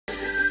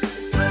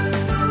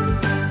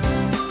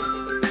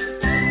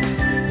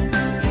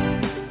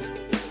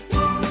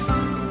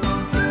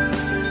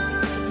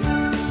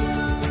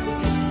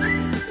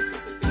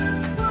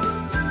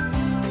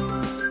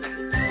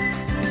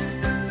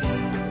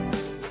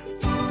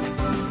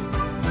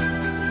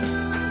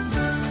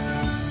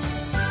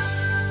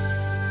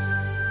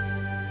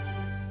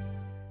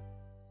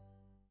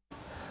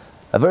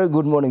A very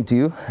good morning to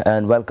you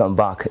and welcome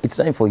back. It's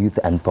time for Youth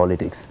and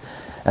Politics.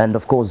 And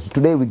of course,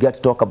 today we get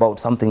to talk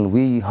about something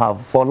we have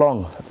for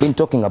long been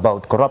talking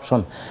about: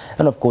 corruption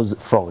and of course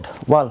fraud.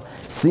 Well,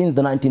 since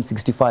the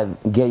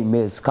 1965 gay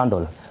maize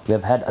scandal, we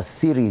have had a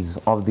series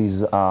of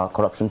these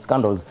corruption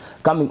scandals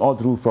coming all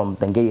through from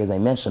the gay, as I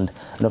mentioned,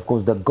 and of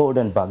course the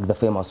Golden Bug, the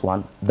famous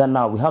one. Then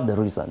now we have the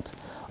recent,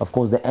 of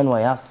course, the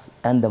NYS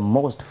and the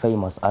most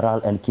famous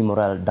Aral and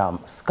Kimorel Dam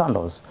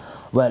scandals.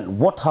 Well,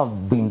 what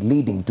have been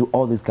leading to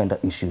all these kind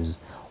of issues?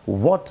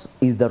 What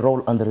is the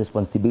role and the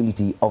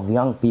responsibility of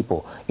young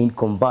people in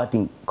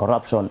combating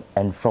corruption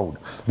and fraud?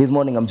 This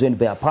morning I'm joined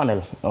by a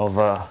panel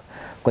of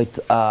quite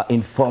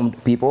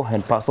informed people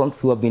and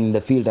persons who have been in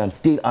the field and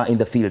still are in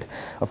the field.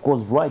 Of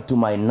course, right to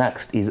my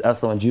next is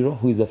Asa Wanjiro,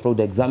 who is a fraud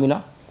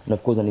examiner and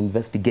of course an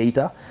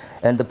investigator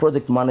and the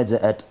project manager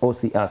at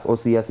OCS.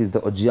 OCS is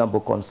the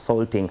Ojiambo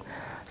Consulting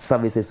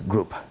Services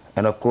Group.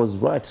 And of course,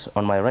 right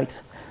on my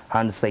right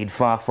hand side,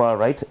 far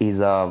right, is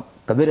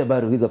Kabere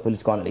Baru, who is a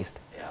political analyst.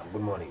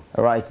 Good morning.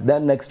 All right,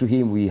 then next to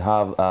him we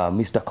have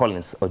Mr.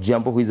 Collins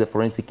Ojiambo, who is a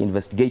forensic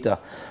investigator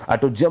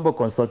at Ojiambo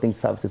Consulting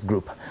Services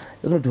Group.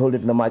 Just want to hold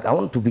it in the mic. I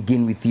want to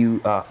begin with you,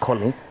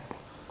 Collins.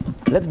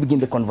 Let's begin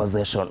the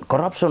conversation.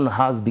 Corruption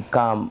has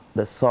become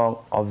the song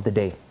of the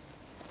day.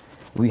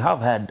 We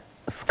have had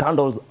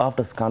scandals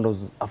after scandals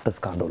after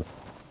scandal.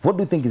 What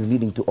do you think is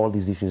leading to all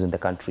these issues in the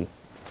country?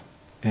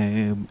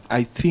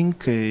 I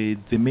think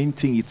the main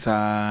thing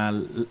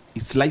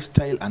it's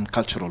lifestyle and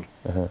cultural.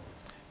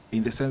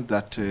 In the sense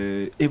that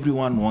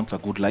everyone wants a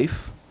good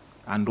life,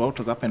 and what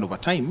has happened over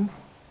time,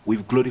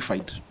 we've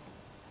glorified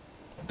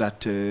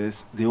that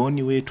the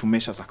only way to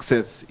measure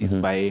success is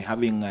by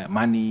having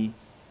money,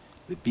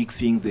 the big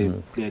thing,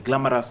 the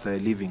glamorous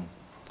living.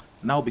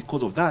 Now,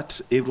 because of that,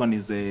 everyone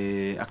is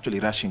actually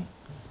rushing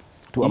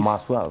to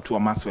amass wealth. To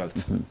amass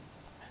wealth.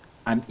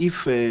 And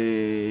if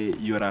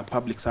you're a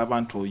public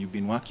servant or you've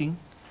been working,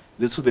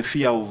 there's also the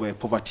fear of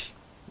poverty.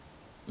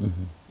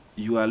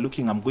 You are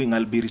looking,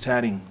 I'll be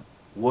retiring.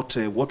 What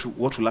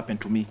will happen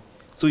to me?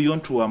 So you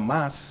want to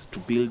amass to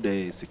build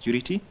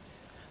security,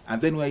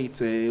 and then where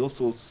it's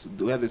also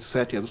where the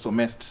society has also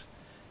messed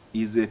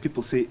is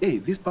people say, hey,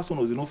 this person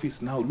was in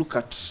office, now look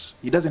at,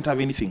 he doesn't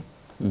have anything.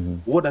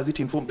 What does it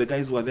inform the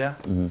guys who are there?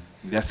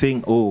 They're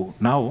saying, oh,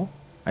 now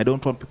I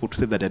don't want people to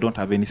say that I don't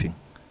have anything.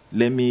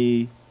 Let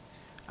me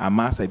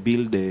amass, I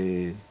build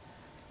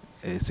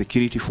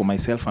security for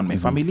myself and my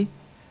family,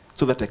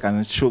 so that I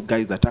can show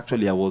guys that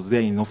actually I was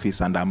there in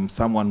office and I'm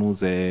someone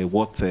who's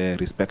worth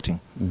respecting.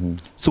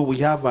 So we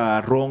have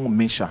a wrong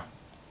measure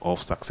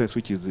of success,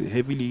 which is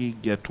heavily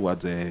geared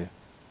towards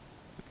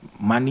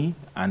money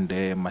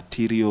and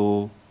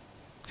material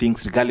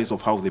things, regardless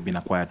of how they've been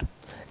acquired.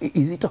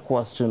 Is it a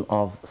question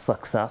of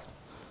success,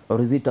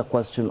 or is it a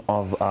question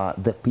of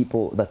the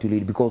people that you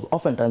lead? Because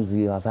oftentimes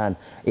we have had,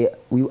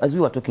 as we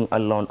were talking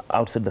along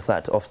outside the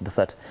set, off the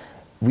set,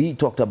 we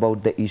talked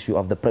about the issue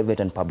of the private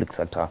and public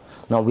sector.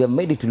 Now we have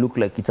made it to look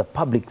like it's a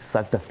public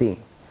sector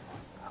thing.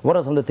 What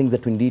are some of the things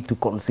that we need to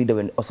consider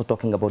when also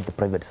talking about the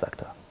private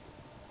sector?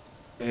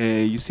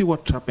 You see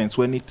what happens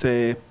when it's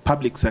a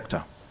public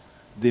sector.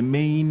 The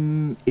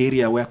main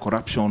area where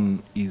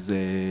corruption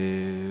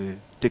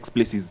takes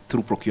place is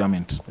through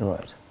procurement.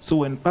 Right. So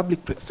when public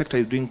sector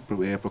is doing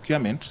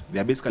procurement, they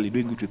are basically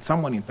doing it with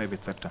someone in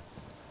private sector.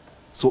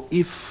 So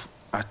if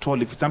at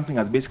all, if it's something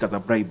as basic as a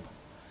bribe,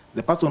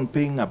 the person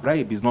paying a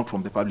bribe is not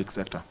from the public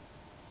sector,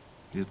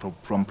 it's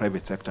from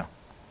private sector.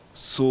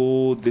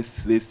 So the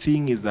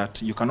thing is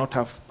that you cannot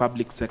have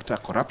public sector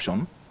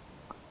corruption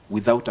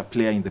without a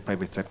player in the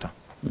private sector.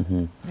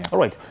 Yeah. All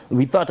right.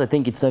 With that, I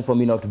think it's time for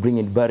me now to bring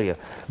in Barrio.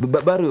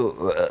 But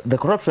Barrio, the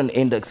corruption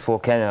index for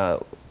Kenya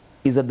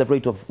is at the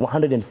rate of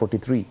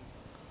 143.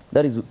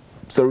 That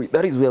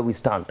is where we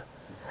stand.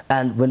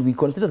 And when we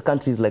consider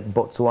countries like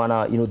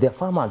Botswana, you know, they're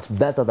far much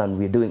better than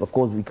we're doing. Of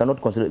course, we can of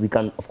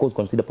course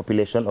consider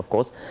population, of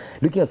course.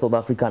 Looking at South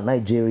Africa,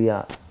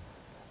 Nigeria,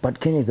 but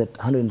Kenya is at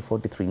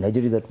 143,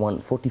 Nigeria is at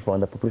 144,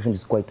 and the population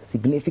is quite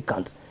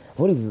significant.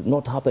 What is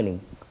not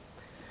happening?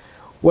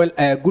 Well,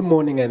 good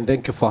morning and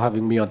thank you for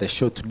having me on the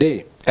show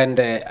today. And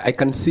I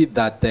can see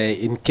that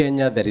in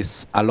Kenya there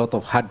is a lot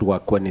of hard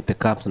work when it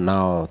comes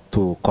now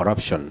to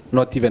corruption,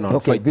 not even on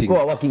fighting. People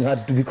are working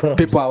hard to be corrupt.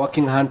 People are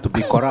working hard to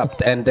be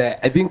corrupt. And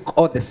I think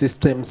all the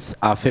systems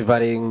are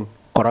favoring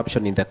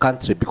corruption in the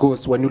country,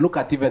 because when you look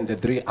at even the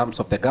three arms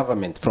of the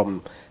government,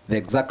 from the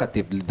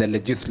executive, the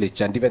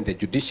legislature, and even the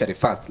judiciary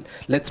first,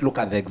 let's look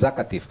at the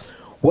executive.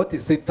 What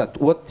is it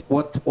that,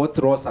 what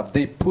roles have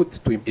they put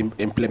to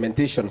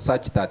implementation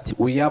such that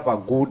we have a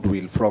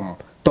goodwill from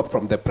top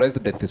from the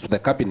president to the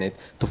cabinet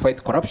to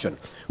fight corruption?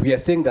 We are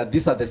saying that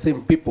these are the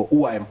same people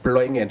who are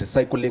employing and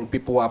recycling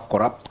people who have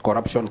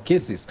corruption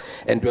cases.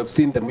 And we have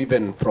seen them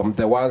even from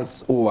the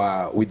ones who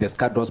are with the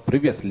scandals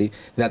previously,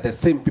 that the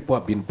same people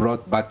have been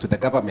brought back to the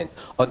government.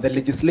 On the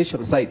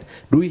legislation side,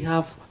 do we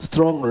have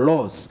strong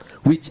laws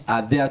which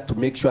are there to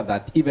make sure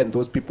that even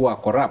those people who are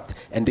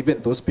corrupt and even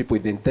those people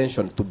with the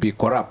intention to be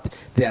corrupt,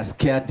 they are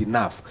scared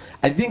enough?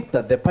 I think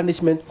that the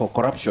punishment for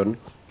corruption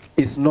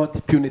is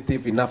not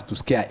punitive enough to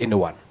scare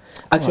anyone.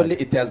 Actually,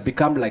 it has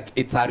become like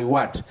it's a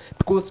reward.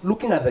 Because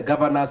looking at the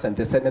governors and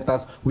the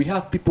senators, we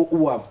have people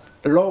who have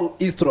a long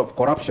history of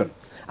corruption.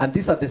 And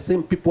these are the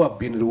same people who have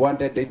been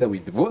rewarded either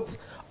with votes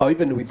or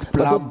even with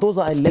plum those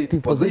are state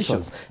elective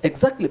positions.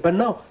 Exactly. But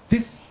now,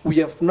 we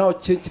have now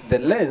changed the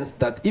lens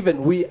that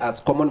even we as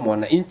common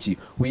mwananchi,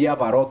 we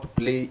have a role to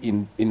play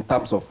in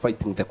terms of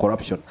fighting the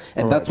corruption.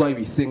 And that's why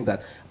we're saying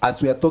that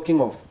as we are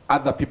talking of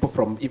other people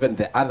from even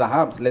the other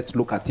arms, let's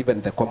look at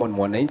even the common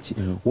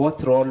mwananchi.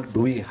 What role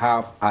do we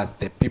have as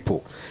the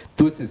people?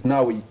 This is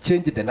now we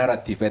change the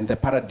narrative and the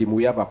paradigm.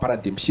 We have a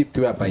paradigm shift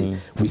whereby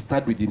we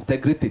start with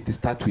integrity, to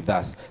start with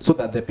us, so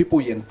that the people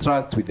we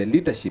entrust with the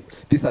leadership,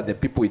 these are the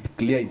people with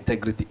clear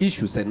integrity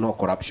issues and no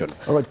corruption.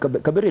 All right,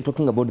 Kaberia,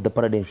 talking about the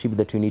paradigm shift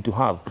that you need to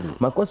have.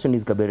 My question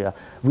is, Kaberia,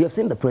 we have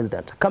seen the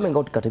president coming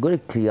out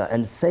categorically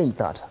and saying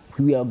that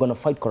we are going to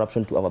fight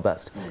corruption to our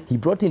best. He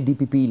brought in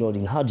DPP,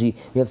 Nordin Haji.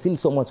 We have seen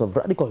so much of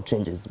radical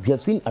changes. We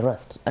have seen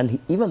arrests, and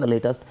even the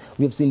latest,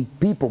 we have seen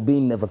people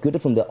being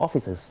evacuated from their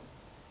offices.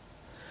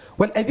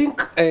 Well, I think,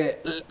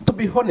 to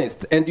be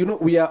honest, and you know,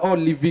 we are all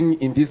living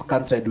in this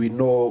country, and we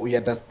know, we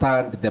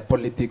understand the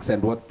politics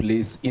and what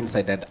plays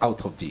inside and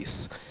out of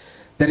this.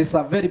 There is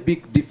a very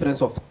big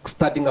difference of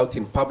standing out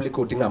in public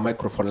holding a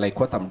microphone like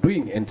what I'm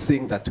doing and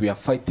saying that we are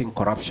fighting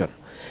corruption.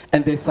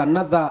 And there's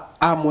another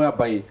arm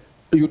whereby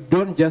you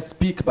don't just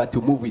speak, but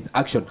you move with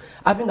action.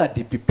 Having a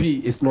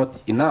DPP is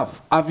not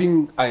enough.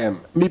 Having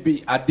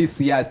maybe a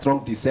DCI, a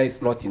strong DCI is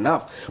not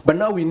enough. But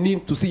now we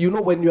need to see, you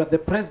know, when you are the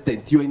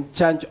president, you're in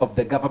charge of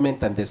the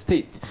government and the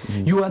state.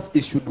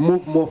 It should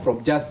move more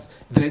from just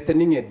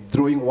threatening and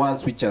drawing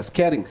ones which are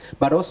scaring,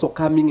 but also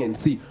coming and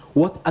see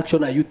what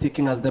action are you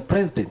taking as the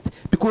president?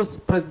 Because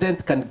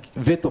president can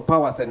veto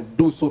powers and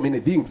do so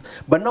many things.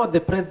 But now the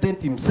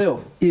president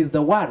himself is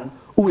the one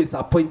who is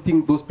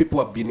appointing those people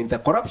who have been in the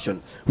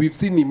corruption. We've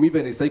seen him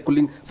even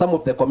recycling some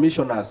of the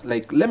commissioners.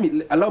 Like,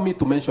 allow me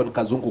to mention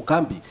Kazungu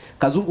Kambi.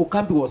 Kazungu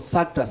Kambi was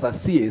sacked as a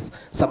CS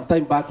some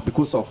time back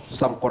because of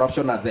some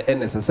corruption at the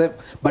NSSF.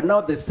 But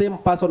now the same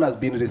person has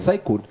been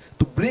recycled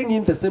to bring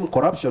in the same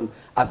corruption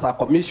as a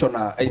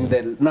commissioner in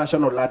the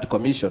National Land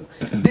Commission.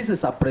 This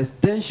is a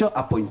presidential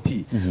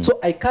appointee. So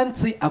I can't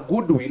see a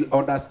goodwill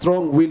or a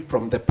strong will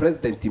from the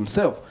president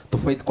himself to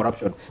fight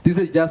corruption. This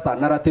is just a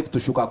narrative to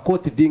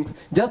sugarcoat things,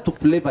 just to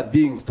flavor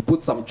things, to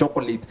put some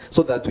chocolate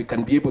so that we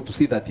can be able to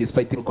see that he's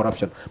fighting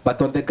corruption.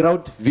 But on the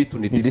ground,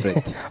 vitally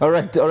different. All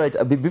right.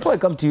 Before I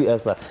come to you,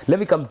 Elsa, let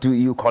me come to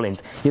you,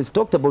 Collins. He has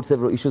talked about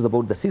several issues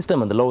about the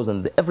system and the laws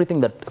and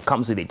everything that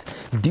comes with it.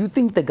 Do you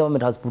think the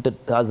government has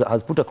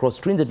put across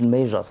stringent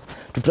measures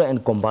to try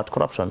and combat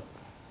corruption?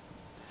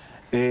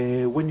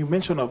 When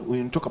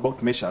you talk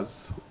about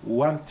measures,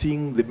 one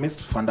thing, the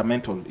most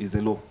fundamental is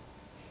the law.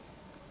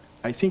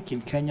 I think in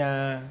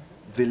Kenya,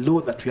 the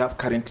law that we have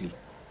currently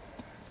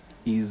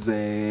is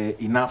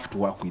enough to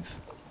work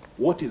with.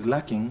 What is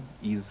lacking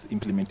is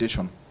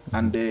implementation.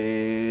 And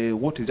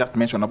what is just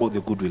mentioned about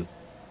the goodwill.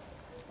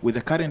 With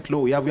the current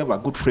law, we have a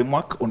good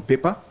framework on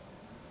paper.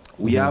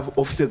 We have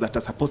offices that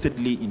are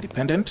supposedly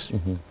independent,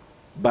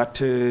 but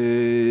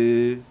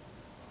the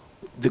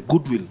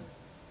goodwill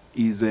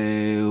is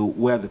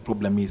where the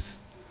problem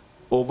is.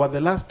 Over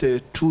the last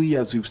 2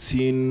 years, we've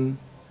seen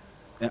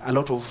a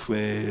lot of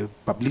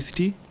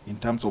publicity in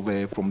terms of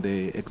from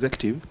the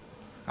executive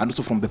and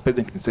also from the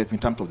president himself in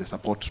terms of the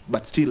support.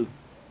 But still,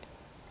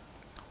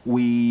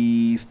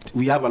 we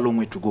have a long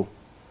way to go.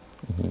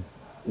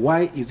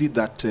 Why is it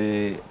that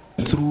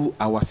through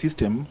our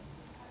system,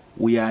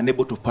 we are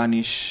unable to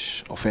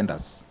punish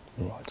offenders?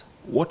 Right.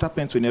 What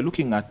happens when you're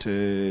looking at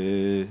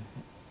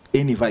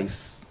any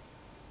vice?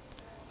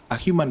 A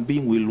human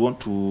being will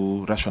want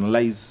to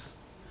rationalize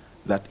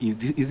that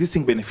is this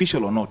thing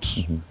beneficial or not?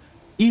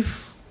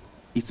 If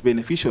it's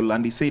beneficial,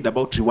 and he said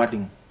about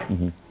rewarding.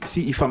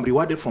 See, if I'm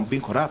rewarded from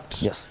being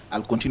corrupt, yes,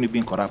 I'll continue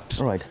being corrupt.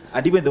 Right.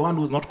 And even the one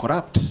who's not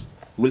corrupt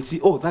will see,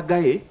 oh, that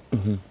guy,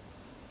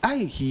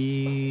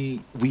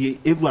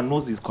 everyone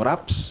knows he's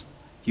corrupt.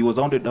 He was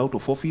hounded out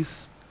of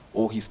office,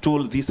 or he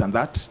stole this and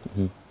that.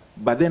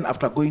 But then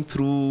after going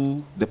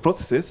through the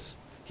processes,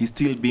 he's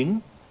still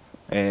being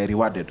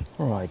rewarded.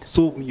 Right.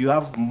 So you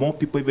have more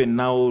people even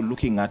now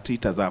looking at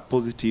it as a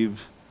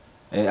positive,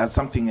 as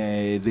something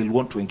they'll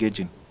want to engage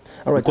in.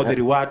 All right. Because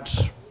the reward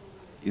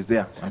is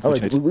there,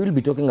 unfortunately. All right. We will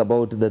be talking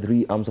about the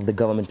three arms of the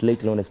government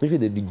later on,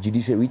 especially the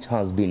judiciary, which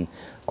has been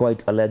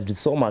quite alleged with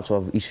so much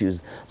of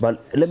issues.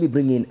 But let me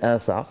bring in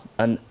Elsa.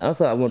 And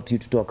Elsa, I want you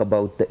to talk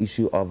about the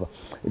issue of,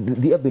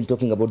 we have been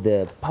talking about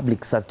the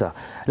public sector.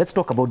 Let's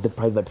talk about the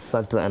private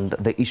sector and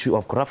the issue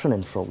of corruption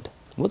and fraud.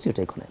 What's your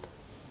take on it?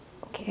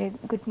 Okay,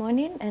 good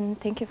morning and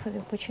thank you for the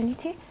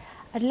opportunity.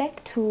 I'd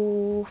like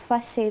to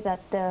first say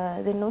that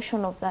the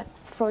notion of that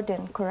fraud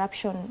and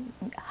corruption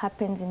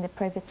happens in the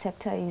private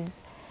sector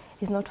is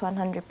not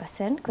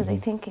 100%, because I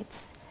think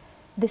it's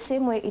the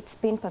same way it's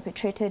been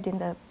perpetrated in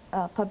the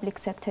public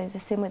sector is the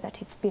same way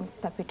that it's been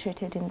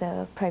perpetrated in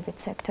the private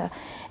sector.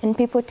 And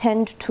people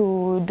tend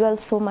to dwell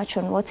so much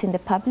on what's in the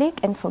public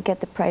and forget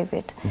the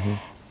private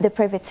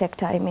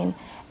sector, I mean.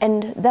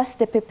 And thus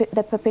the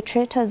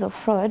perpetrators of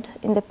fraud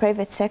in the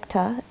private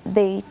sector,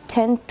 they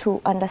tend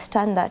to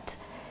understand that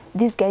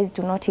these guys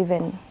do not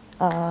even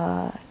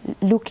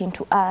look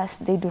into us,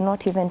 they do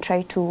not even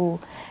try to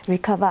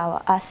recover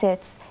our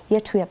assets,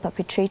 yet we are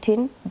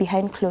perpetrating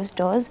behind closed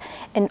doors,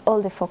 and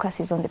all the focus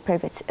is on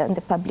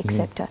the public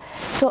sector.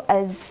 So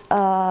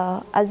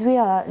as we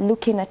are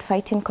looking at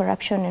fighting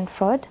corruption and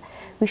fraud,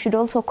 we should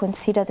also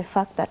consider the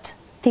fact that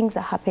things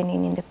are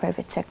happening in the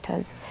private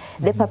sectors.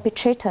 The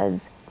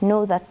perpetrators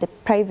know that the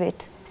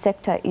private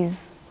sector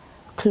is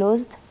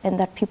closed and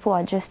that people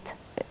are just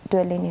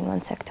dwelling in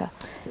one sector.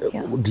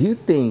 Yeah. Do you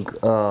think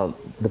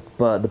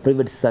the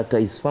private sector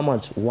is far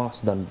much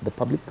worse than the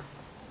public?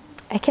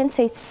 I can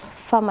say it's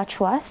far much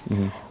worse,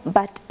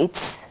 but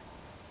it's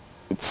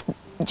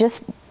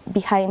just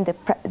behind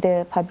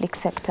the public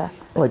sector.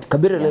 All right,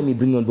 Kabira, let me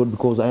bring you on board,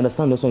 because I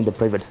understand also in the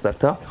private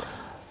sector.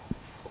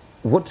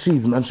 What she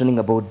is mentioning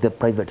about the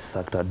private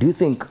sector, do you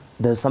think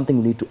there's something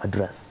we need to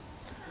address?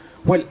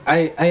 Well,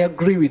 I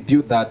agree with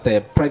you that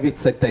the private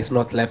sector is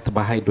not left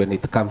behind when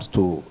it comes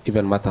to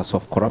even matters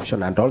of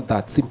corruption and all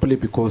that, simply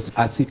because,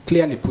 as he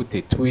clearly put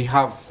it, we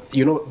have,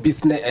 you know,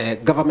 business,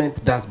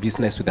 government does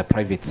business with the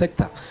private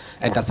sector.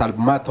 And as a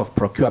matter of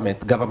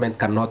procurement, government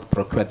cannot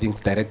procure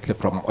things directly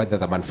from either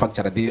the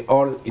manufacturer. They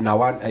all, in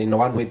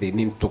one way, they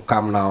need to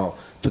come now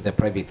to the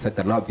private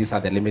sector. Now these are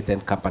the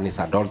limited companies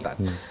and all that.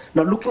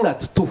 Now looking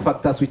at two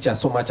factors which are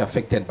so much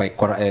affected by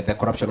the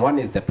corruption. One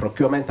is the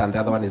procurement and the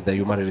other one is the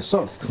human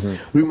resource.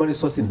 Human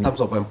resource in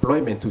terms of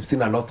employment, we've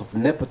seen a lot of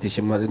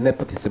nepotism,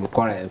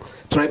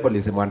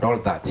 tribalism and all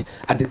that.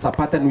 And it's a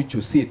pattern which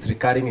you see, it's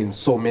recurring in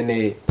so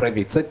many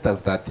private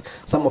sectors, that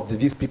some of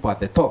these people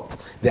at the top,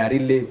 they are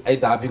really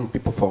either having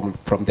people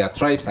from their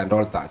tribes and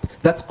all that.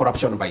 That's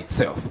corruption by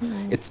itself.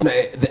 It's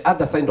the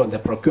other side on the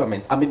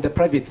procurement. I mean, the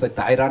private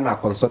sector, I run a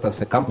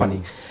consultancy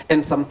company,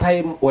 and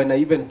sometimes when I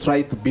even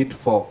try to bid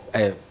for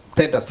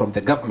tenders from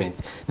the government,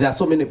 there are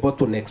so many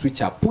bottlenecks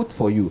which are put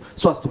for you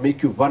so as to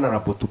make you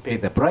vulnerable to pay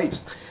the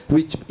bribes,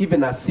 which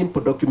even a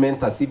simple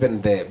document as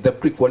even the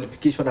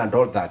pre-qualification and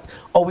all that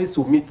always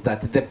omit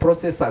that the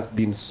process has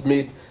been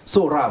made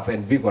so rough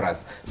and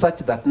vigorous, such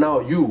that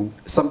now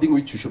something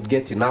which you should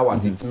get in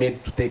hours, it's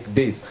made to take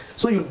days.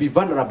 So you'll be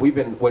vulnerable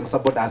even when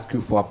somebody asks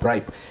you for a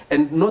bribe.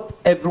 And not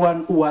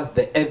everyone who has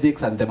the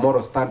ethics and the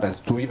moral standards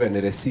to even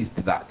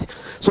resist that.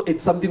 So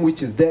it's something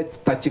which is there, it's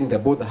touching the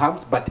both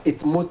arms, but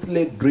it's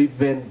mostly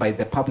driven by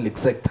the public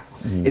sector.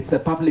 It's the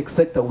public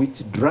sector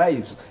which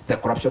drives the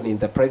corruption in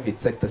the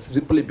private sector,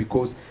 simply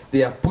because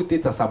they have put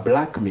it as a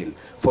blackmail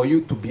for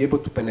you to be able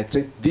to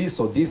penetrate this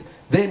or this.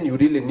 Then you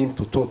really need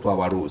to toe to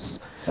our rules.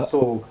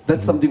 So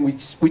that's something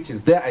which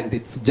is there, and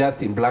it's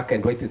just in black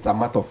and white. It's a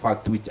matter of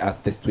fact, which as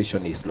the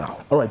situation is now.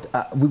 All right,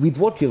 with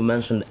what you've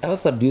mentioned,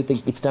 Elsa, do you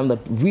think it's time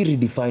that we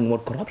redefine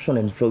what corruption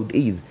and fraud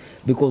is?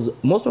 Because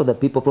most of the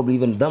people, probably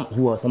even them,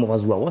 some of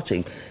us who are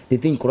watching, they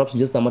think corruption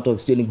is just a matter of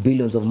stealing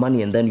billions of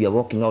money and then you are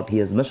walking out. He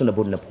has mentioned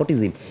about nepotism.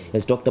 He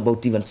has talked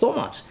about even so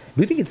much.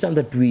 Do you think it's time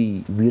that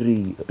we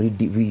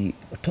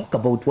talk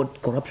about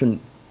what corruption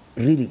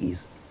really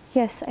is?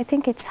 Yes, I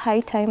think it's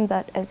high time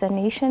that as a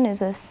nation,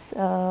 as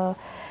a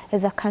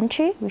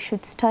country, we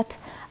should start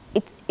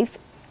if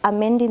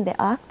amending the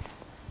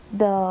acts,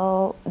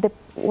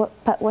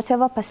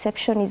 whatever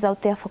perception is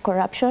out there for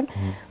corruption,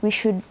 we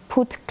should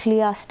put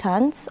clear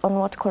stance on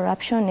what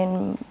corruption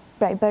and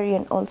bribery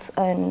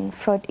and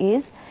fraud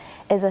is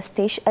as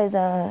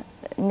a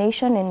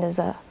nation and as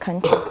a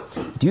country.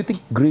 Do you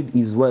think greed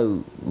is why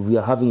we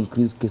are having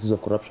increased cases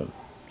of corruption?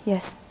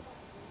 Yes.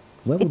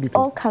 It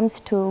all comes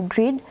to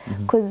greed,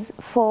 because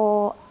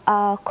for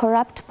a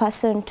corrupt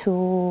person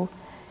to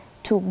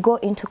go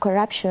into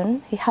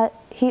corruption,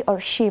 he or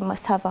she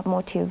must have a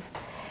motive.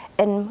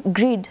 And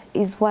greed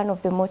is one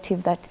of the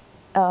motives that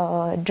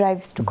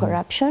drives to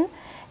corruption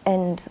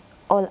and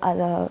all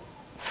other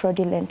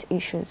fraudulent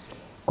issues.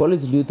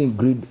 College, do you think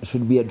greed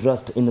should be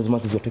addressed in as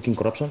much as you're taking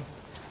corruption?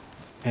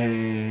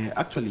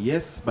 Actually,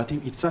 yes, but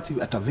it starts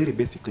at a very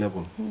basic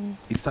level.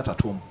 It starts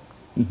at home.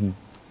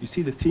 You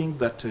see, the things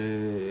that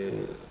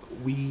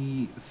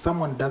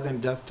someone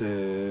doesn't just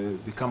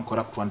become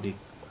corrupt one day.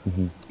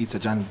 It's a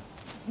journey.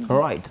 All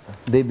right.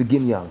 They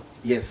begin young.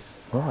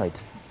 Yes. All right.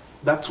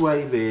 That's why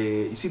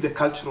you see the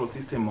cultural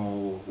system,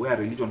 or where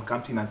religion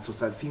comes in, and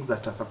society, things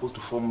that are supposed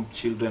to form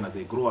children as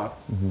they grow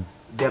up,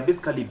 they are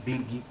basically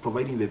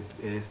providing the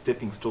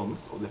stepping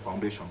stones or the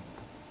foundation.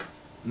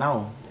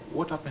 Now,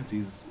 what happens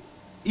is,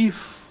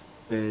 if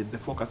the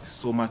focus is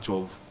so much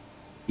of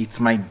it's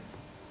mine,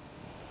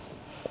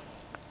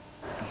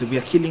 we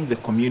are killing the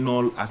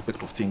communal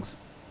aspect of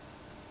things.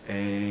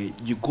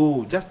 You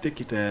go, just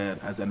take it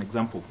as an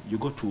example. You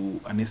go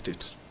to an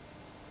estate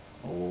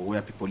or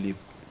where people live.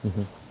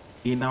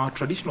 In our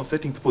traditional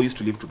setting, people used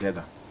to live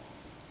together.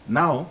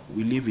 Now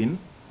we live in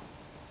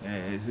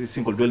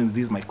single dwellings.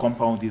 This is my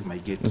compound, this is my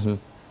gate.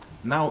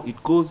 Now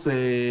it goes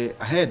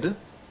ahead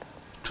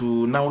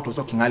to now what I was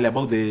talking earlier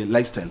about the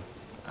lifestyle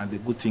and the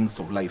good things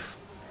of life.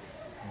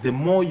 The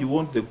more you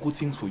want the good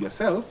things for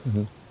yourself,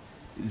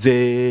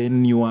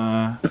 then you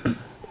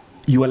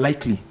you are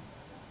likely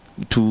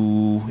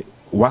to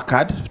work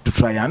hard to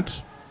try and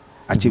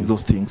achieve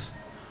those things.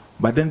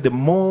 But then the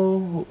more,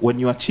 when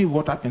you achieve,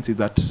 what happens is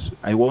that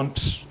I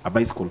want a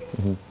bicycle.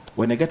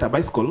 When I get a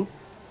bicycle,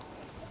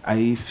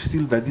 I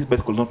feel that this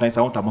bicycle is not nice,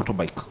 I want a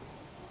motorbike.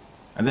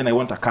 And then I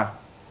want a car.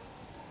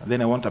 And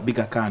then I want a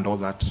bigger car and all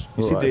that.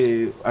 You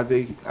see,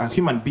 as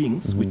human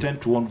beings, we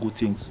tend to want good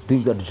things.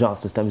 Things that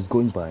just as time is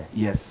going by.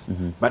 Yes.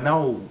 But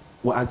now,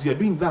 as you are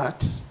doing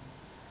that,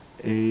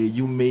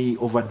 you may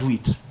overdo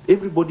it.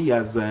 Everybody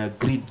has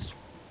greed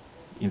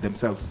in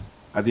themselves,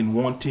 as in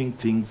wanting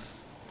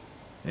things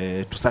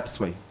to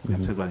satisfy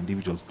themselves as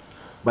individuals.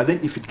 But then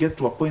if it gets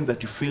to a point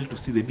that you fail to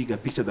see the bigger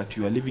picture, that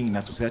you are living in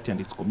a society and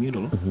it's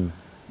communal,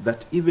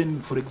 that even,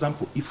 for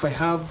example, if I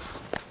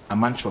have a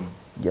mansion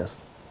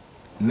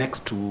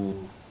next to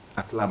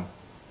a slum,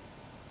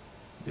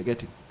 you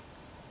get it?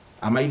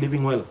 Am I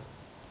living well?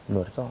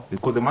 Not at all.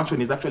 Because the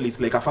mansion is actually, it's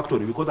like a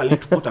factory, because I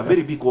need to put a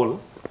very big wall,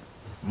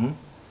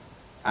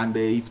 and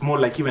it's more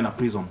like even a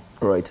prison.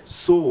 Right.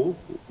 So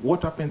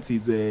what happens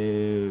is,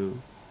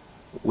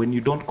 when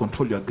you don't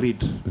control your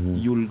greed,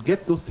 you'll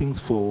get those things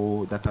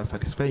that are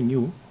satisfying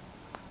you,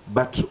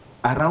 but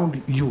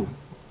around you,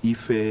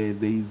 if there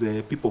is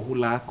people who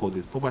lack or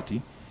there's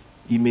poverty,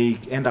 it may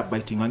end up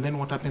biting. And then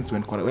what happens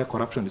where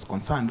corruption is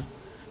concerned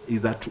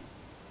is that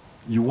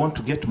you want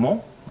to get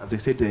more, as I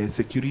said,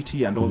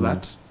 security and all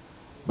that,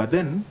 but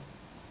then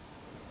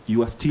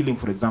you are stealing,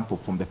 for example,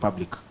 from the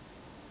public.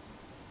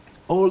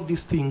 All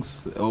these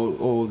things,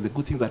 or the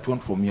good things that you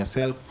want from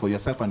yourself, for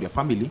yourself and your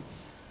family,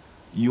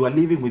 you are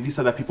living with these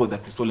other people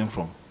that you stole them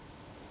from.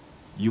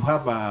 You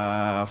have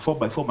a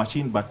 4x4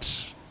 machine,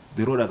 but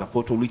the road has a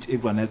pothole which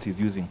everyone else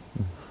is using.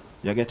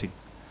 You're getting?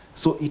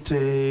 So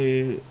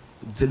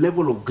the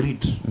level of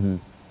greed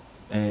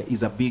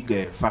is a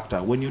big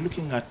factor. When you're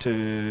looking at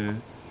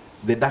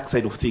the dark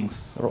side of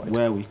things,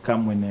 where we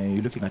come when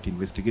you're looking at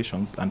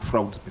investigations and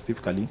fraud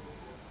specifically,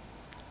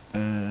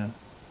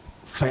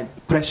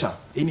 pressure,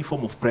 any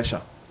form of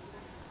pressure,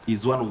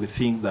 is one of the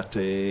things that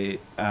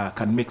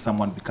can make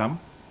someone become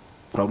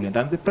fraudulent.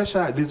 And the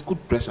pressure, there's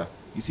good pressure.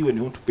 You see, when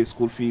you want to pay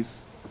school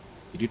fees,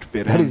 you need to pay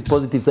rent. That is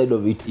positive side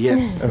of it.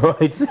 Yes.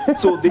 Right.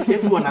 So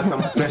everyone has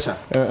some pressure.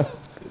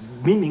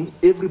 Meaning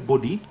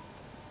everybody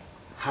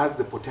has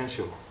the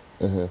potential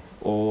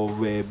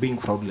of being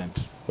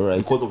fraudulent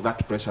because of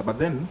that pressure. But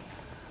then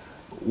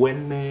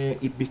when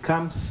it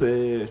becomes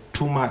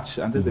too much,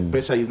 and then the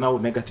pressure is now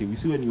negative, you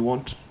see, when you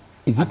want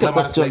is it a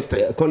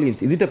question,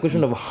 Collins, is it a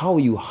question of how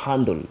you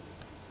handle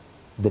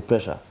the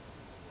pressure?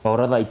 Or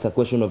rather, it's a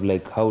question of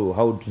like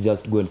how to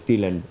just go and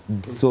steal and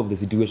solve the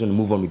situation and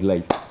move on with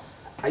life?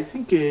 I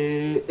think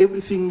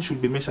everything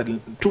should be measured.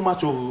 Too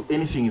much of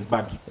anything is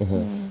bad.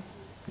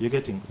 You're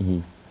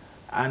getting?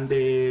 And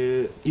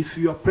if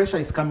your pressure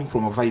is coming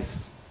from a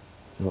vice,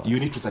 you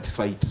need to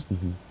satisfy it.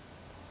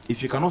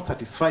 If you cannot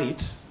satisfy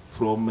it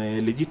from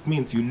legit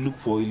means, you look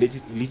for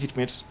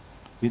illegitimate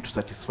means to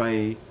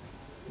satisfy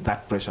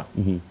that pressure.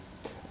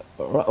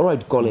 All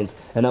right, Collins,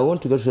 and I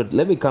want to go short.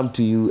 Let me come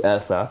to you,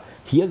 Elsa.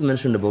 He has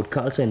mentioned about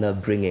culture and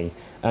upbringing,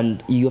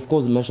 and you, of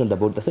course, mentioned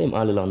about the same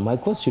earlier on. My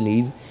question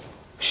is,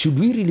 should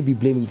we really be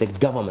blaming the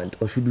government,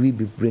 or should we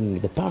be blaming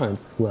the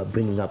parents who are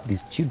bringing up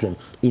these children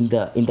in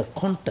the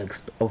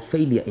context of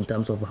failure in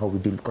terms of how we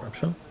deal with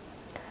corruption?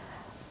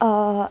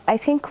 I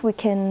think we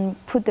can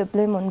put the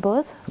blame on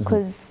both,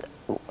 because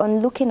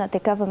on looking at the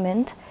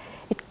government,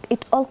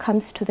 it all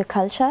comes to the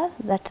culture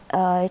that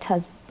it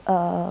has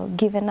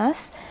given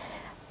us.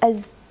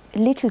 As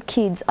little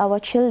kids, our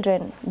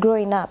children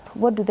growing up,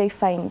 what do they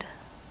find?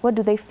 What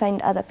do they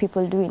find other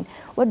people doing?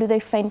 What do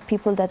they find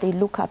people that they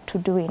look up to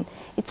doing?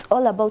 It's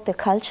all about the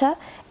culture.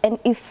 And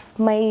if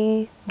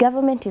my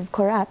government is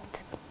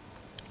corrupt,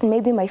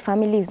 maybe my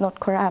family is not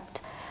corrupt,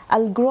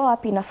 I'll grow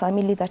up in a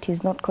family that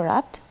is not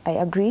corrupt, I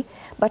agree.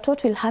 But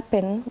what will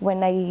happen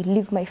when I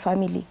leave my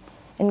family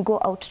and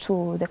go out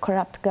to the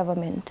corrupt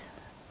government?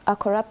 A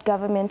corrupt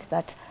government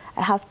that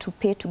I have to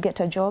pay to get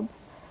a job,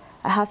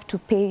 I have to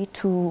pay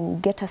to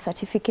get a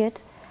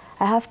certificate,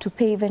 I have to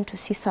pay even to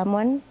see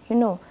someone, you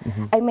know.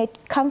 I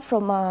might come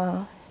from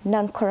a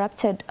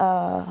non-corrupted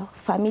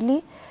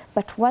family,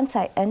 but once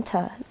I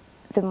enter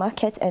the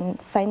market and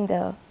find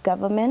the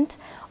government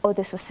or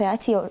the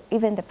society or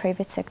even the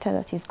private sector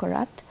that is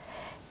corrupt,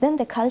 then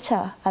the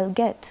culture I'll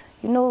get,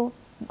 you know,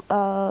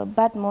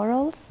 bad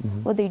morals,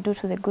 what they do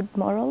to the good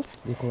morals,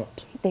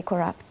 they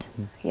corrupt.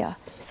 Yeah.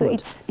 So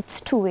it's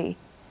two-way.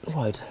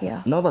 Right.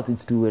 Yeah. Now that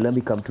it's two-way, let me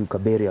come to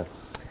Kaberia.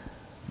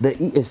 The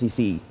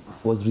EACC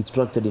was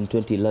restructured in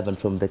 2011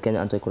 from the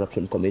Kenya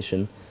Anti-Corruption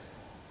Commission,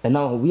 and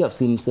now we have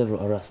seen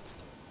several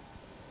arrests.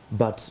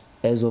 But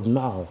as of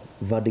now,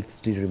 verdicts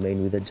still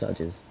remain with the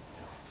judges.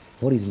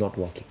 What is not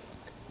working?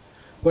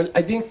 Well,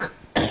 I think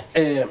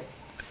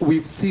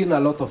we've seen a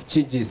lot of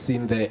changes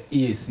in the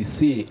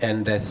EACC,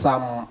 and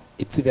some,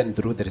 it's even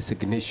through the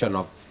resignation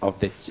of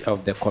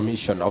the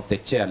commission, of the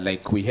chair.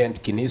 Like we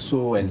had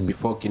Kinisu, and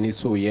before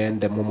Kinisu we had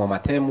Mumo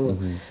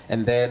Matemu,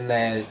 and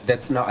then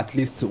that's now at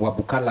least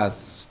Wabukala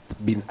has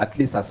been, at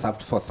least has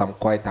served for some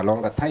quite a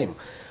longer time.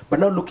 But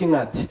now looking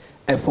at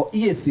for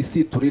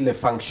EACC to really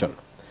function,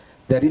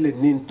 there really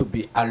need to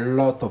be a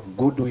lot of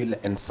goodwill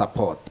and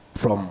support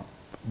from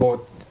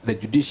both the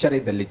judiciary,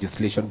 the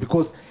legislation,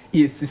 because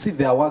EACC,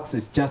 their works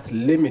is just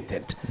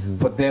limited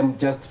for them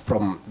just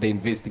from the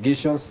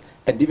investigations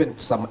and even to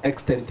some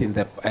extent in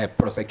the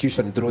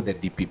prosecution through the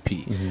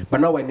DPP.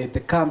 But now when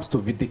it comes to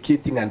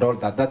vindicating and all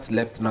that, that's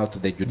left now to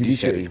the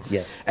judiciary.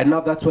 Yes. And now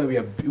that's why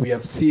we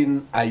have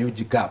seen a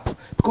huge gap,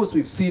 because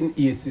we've seen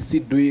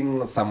EACC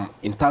doing some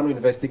internal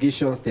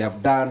investigations. They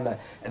have done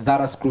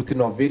thorough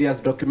scrutiny of various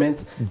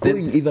documents.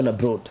 Going even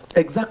abroad.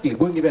 Exactly,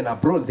 going even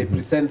abroad. They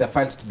present the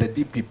files to the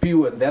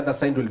DPP, and the other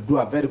side will do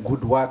a very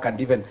good work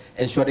and even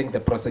ensuring the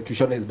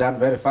prosecution is done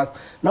very fast.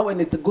 Now when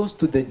it goes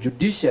to the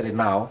judiciary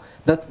now,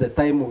 that's the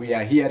time we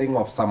are hearing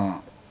of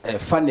some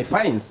funny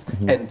fines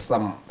and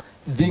some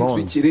things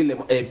which really,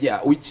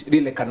 which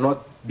really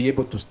cannot be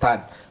able to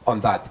stand on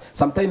that.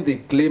 Sometimes they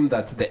claim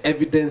that the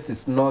evidence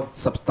is not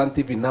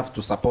substantive enough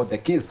to support the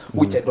case,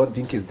 which I don't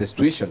think is the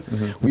situation.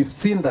 We've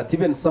seen that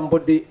even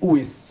somebody who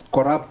is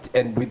corrupt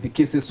and with the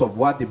cases of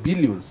worth the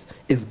billions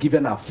is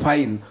given a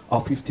fine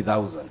of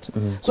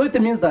 50,000. So it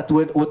means that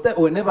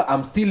whenever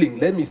I'm stealing,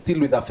 let me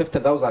steal with a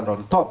 50,000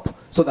 on top,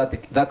 so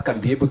that that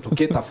can be able to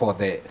cater for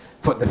the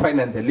fine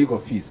and the legal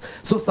fees.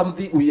 So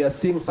something we are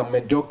seeing some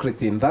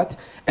mediocrity in that,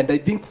 and I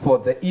think for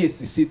the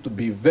EACC to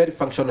be very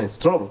functional and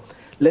strong,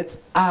 let's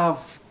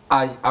have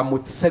a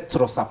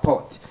multi-sectoral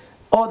support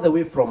all the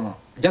way from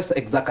just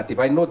executive.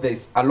 I know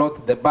there's a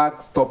lot, the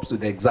buck stops with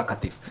the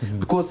executive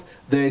because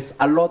there's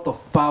a lot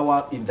of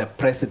power in the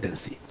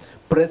presidency.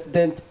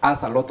 President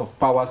has a lot of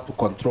powers to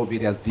control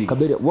various things.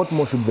 Kabere, what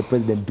more should the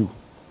president do?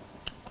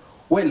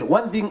 Well,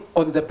 one thing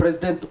on the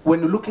president,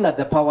 when you're looking at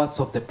the powers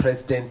of the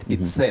president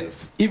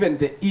itself, even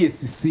the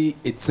EACC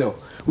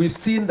itself, we've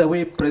seen the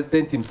way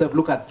president himself,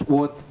 look at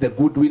what the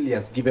goodwill he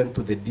has given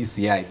to the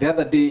DCI. The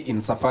other day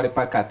in Safari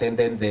Park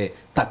attending the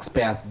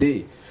Taxpayers'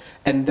 Day,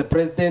 and the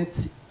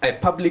president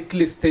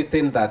publicly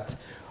stating that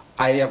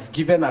I have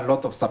given a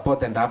lot of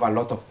support and have a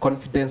lot of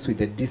confidence with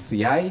the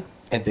DCI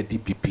and the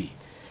DPP.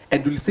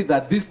 And we'll see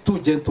that these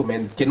two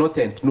gentlemen cannot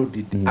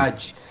include the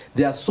urge.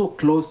 They are so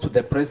close to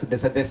the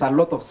president, and there's a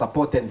lot of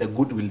support and the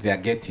goodwill they are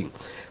getting.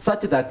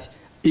 Such that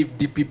if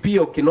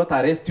DPP cannot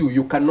arrest you,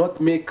 you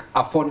cannot make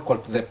a phone call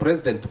to the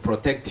president to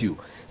protect you,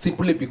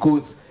 simply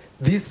because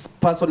this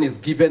person is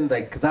given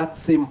like that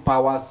same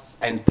powers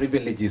and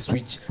privileges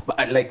which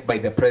like by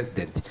the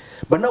president.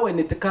 But now when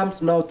it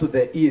comes now to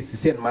the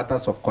EACC and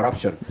matters of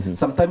corruption,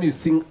 sometimes you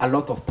see a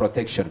lot of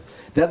protection.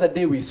 The other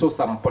day we saw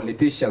some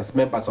politicians,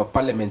 members of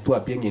parliament who are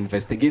being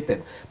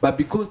investigated, but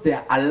because they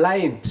are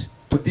aligned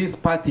to this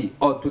party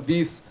or to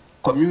this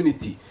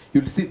community,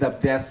 you'll see that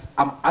there's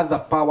other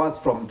powers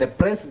from the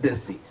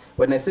presidency.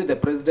 When I say the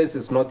presidency,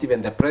 is not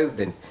even the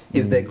president,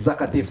 it's the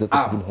executive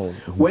arm.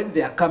 When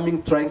they are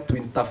coming trying to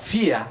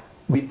interfere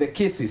with the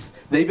cases,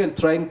 they're even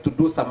trying to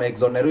do some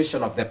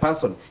exoneration of the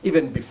person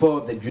even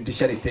before the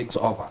judiciary takes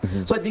over.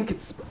 So I think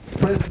it's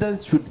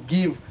presidents should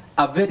give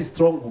a very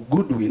strong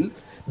goodwill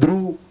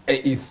through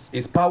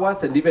his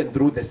powers and even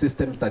through the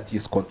systems that he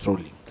is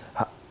controlling.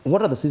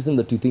 What are the systems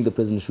that you think the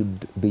president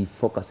should be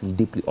focusing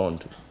deeply on?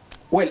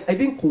 Well, I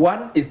think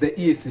one is the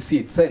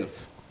EACC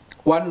itself.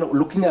 One,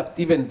 looking at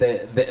even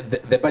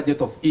the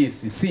budget of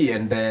EACC,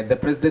 and the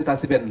president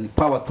has even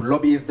power to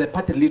lobby, is the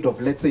party leader of,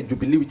 let's say,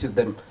 Jubilee, which is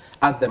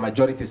has the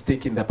majority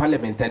stake in the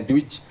parliament, and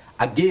which,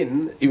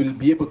 again, he will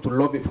be able to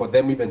lobby for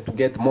them even to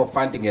get more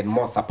funding and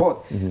more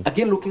support.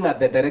 Again, looking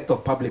at the Director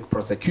of Public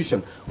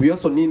Prosecution, we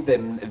also need the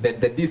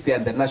DC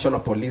and the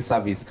National Police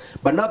Service.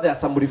 But now there are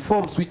some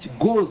reforms which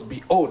goes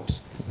beyond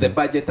the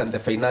budget and the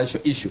financial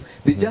issue.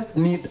 They just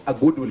need a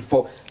goodwill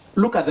for,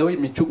 look at the way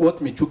what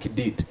Michuki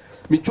did.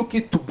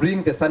 Michuki, to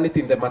bring the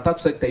sanity in the Matatu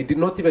sector, it did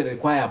not even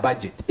require a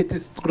budget. It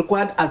is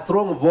required a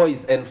strong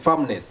voice and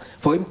firmness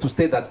for him to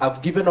state that I've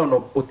given an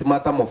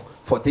ultimatum of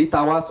 48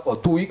 hours or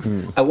 2 weeks.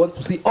 I want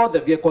to see all the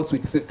vehicles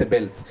with safety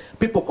belts.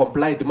 People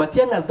complied.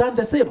 Matiang has done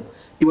the same.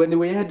 When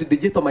we had the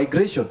digital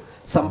migration,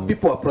 some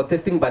people are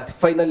protesting, but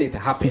finally it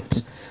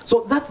happened.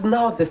 So that's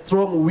now the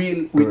strong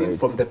will we need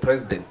from the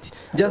president.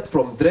 Just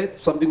from threat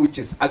to something which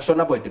is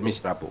actionable and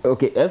measurable.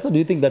 Okay, Elsa, do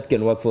you think that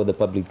can work for the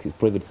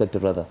private sector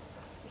rather?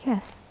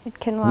 Yes, it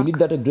can work. We need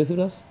that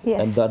aggressiveness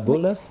and that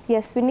boldness?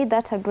 Yes, we need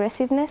that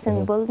aggressiveness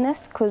and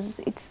boldness, because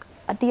it's,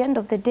 at the end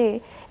of the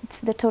day, it's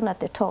the tone at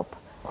the top.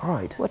 All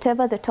right.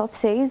 Whatever the top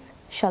says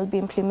shall be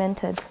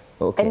implemented.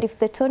 Okay. And if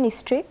the tone is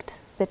strict,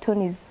 the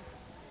tone is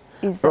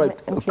right.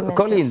 implemented.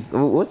 Collins,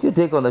 what's your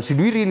take on that? Should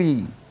we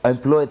really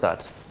employ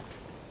that?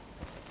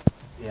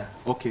 Yeah,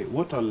 okay.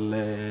 What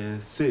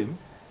I'll say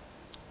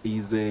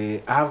is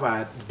I have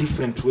a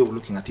different way of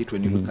looking at it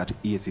when you look at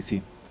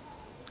EACC.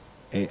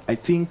 I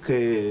think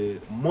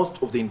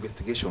most of the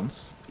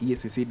investigations,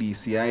 EACC,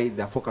 DCI,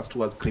 they are focused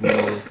towards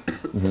criminal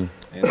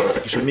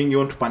prosecution, meaning you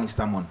want to punish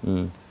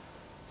someone.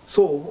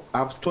 So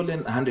I've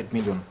stolen 100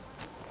 million.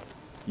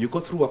 You go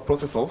through a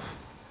process of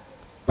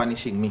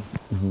punishing me.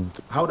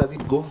 How does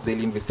it go?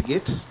 They'll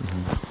investigate.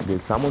 They'll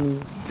summon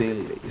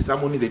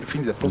you. They'll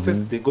finish the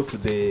process. They go to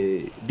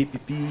the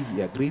DPP,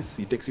 he agrees,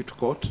 he takes you to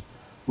court,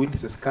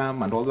 witnesses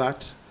come and all that.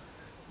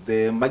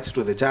 The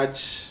magistrate or the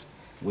judge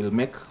will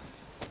make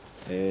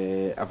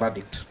a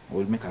verdict, or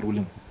will make a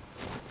ruling.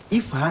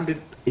 If I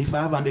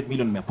have 100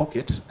 million in my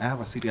pocket, I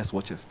have a serious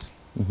war chest.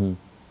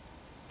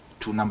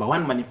 To number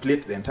one,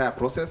 manipulate the entire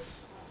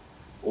process,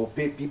 or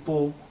pay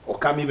people, or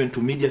come even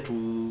to media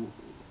to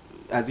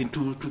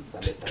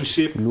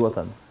shape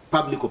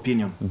public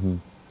opinion.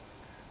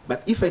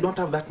 But if I don't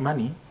have that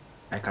money,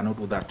 I cannot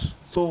do that.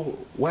 So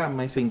why am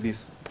I saying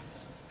this?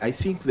 I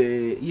think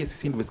the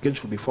EACC investigation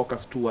should be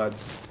focused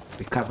towards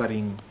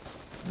recovering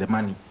the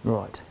money.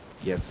 Right.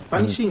 Yes.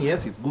 Punishing,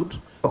 yes, it's good.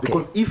 Okay.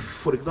 Because if,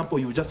 for example,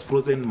 you just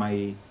frozen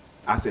my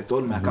assets,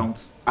 all my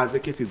accounts, as the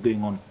case is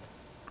going on,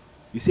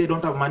 you say I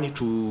don't have money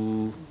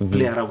to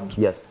play around.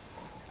 Yes.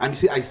 And you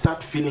see, I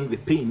start feeling the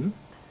pain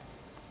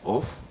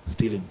of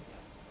stealing.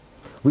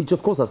 Which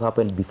of course has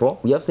happened before.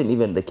 We have seen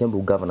even the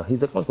Kembu governor,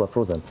 his accounts were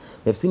frozen.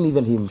 We have seen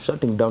even him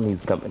shutting down his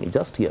company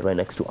just here, right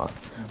next to us,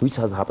 which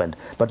has happened.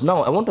 But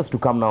now I want us to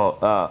come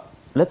now,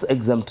 let's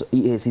exempt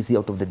EACC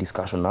out of the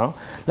discussion now.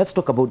 Let's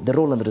talk about the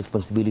role and the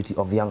responsibility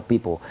of young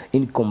people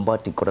in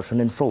combating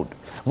corruption and fraud.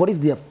 What is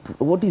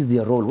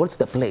their role? What's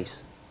the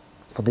place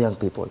for the young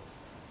people?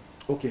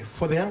 Okay,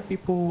 for the young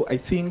people, I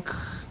think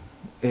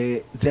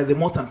they're the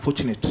most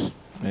unfortunate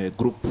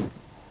group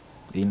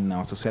in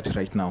our society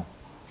right now.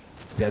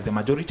 They are the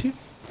majority,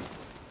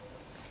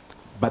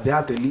 but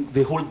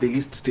they hold the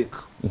least stake.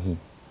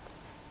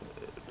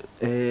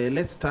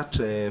 Let's start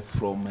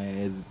from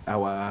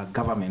our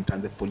government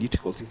and the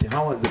political system.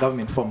 How is the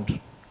government formed?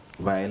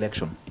 Via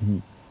election.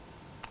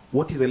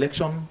 What is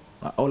election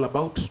all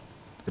about?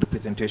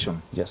 Representation.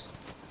 Yes.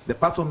 The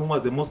person who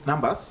has the most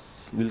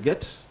numbers will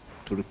get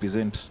to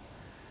represent.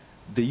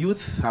 The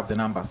youth have the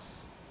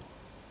numbers,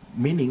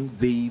 meaning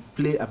they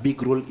play a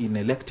big role in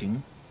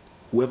electing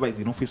whoever is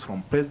in office,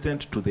 from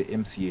president to the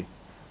MCA.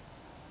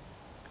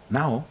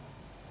 Now,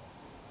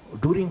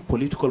 during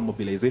political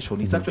mobilization,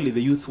 it's actually the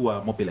youth who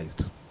are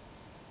mobilized.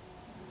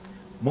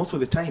 Most of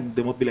the time,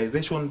 the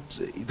mobilization,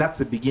 that's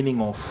the beginning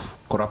of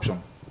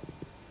corruption.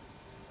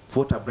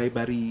 Voter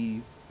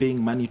bribery,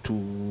 paying money to,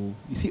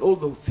 you see all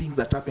the things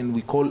that happen,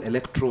 we call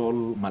electoral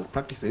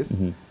malpractices,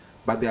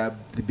 but they are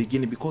the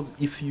beginning, because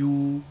if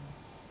you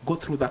go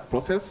through that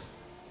process,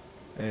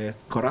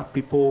 corrupt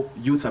people,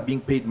 youth are being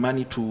paid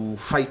money to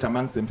fight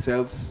amongst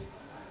themselves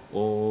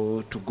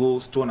or to go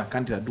stone a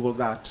candidate and do all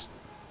that.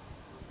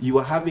 You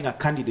are having a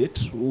candidate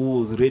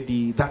who is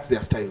ready, that's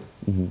their style.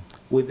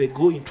 When they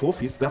go into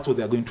office, that's what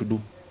they are going to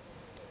do.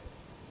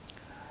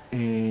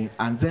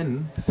 And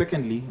then,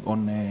 secondly,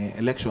 on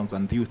elections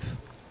and youth,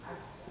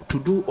 to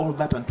do all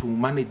that and to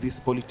manage this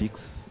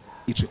politics,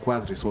 it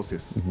requires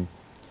resources.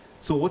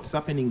 So what's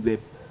happening, the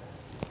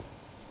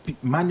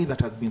money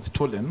that has been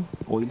stolen,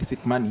 or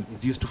illicit money,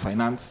 is used to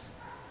finance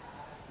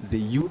the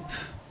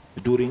youth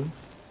during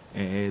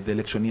the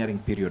electioneering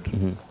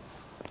period.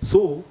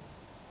 So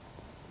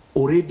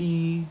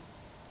already,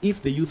 if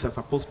the youth are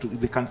supposed to,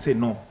 they can say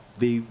no.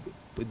 They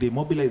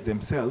mobilize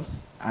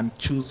themselves and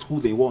choose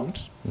who they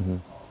want.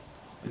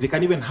 They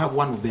can even have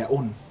one of their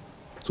own,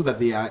 so that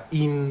they are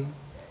in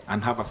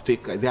and have a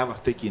stake. They have a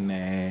stake in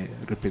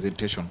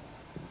representation.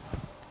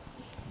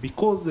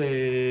 Because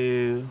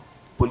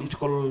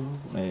political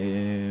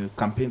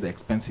campaigns are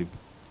expensive.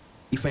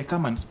 If I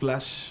come and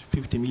splash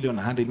 50 million,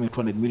 100 million,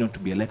 200 million to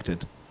be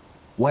elected,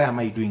 why am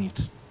I doing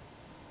it?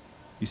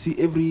 You see,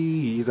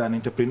 is an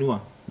entrepreneur.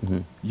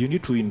 You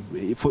need to,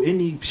 for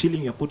any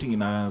shilling you're putting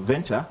in a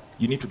venture,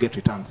 you need to get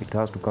returns. It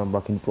has to come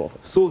back in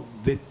profit. So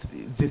the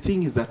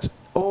thing is that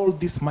all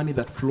this money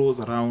that flows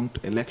around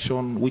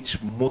election,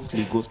 which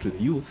mostly goes to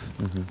the youth,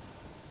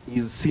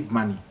 is seed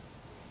money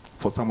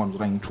for someone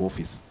running into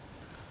office.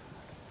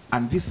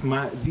 And this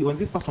when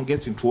this person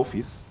gets into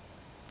office,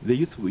 the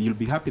youth will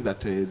be happy that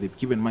they've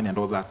given money and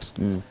all that.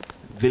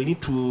 They'll need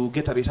to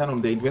get a return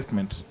on their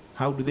investment.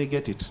 How do they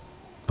get it?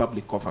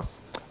 Public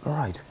coffers. All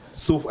right.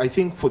 So I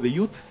think for the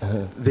youth,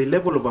 the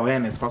level of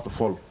awareness, first of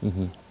all,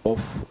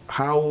 of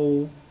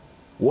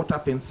what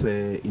happens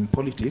in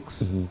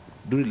politics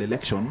during the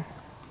election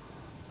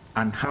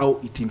and how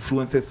it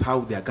influences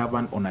how they are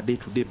governed on a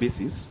day-to-day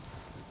basis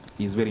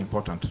is very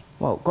important.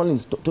 Wow,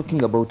 Collins,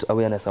 talking about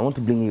awareness, I want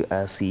to bring you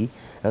LC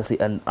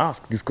and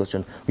ask this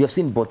question. We have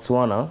seen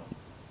Botswana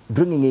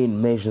bringing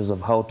in measures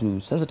of how to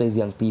sensitize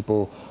young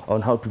people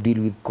on how to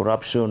deal with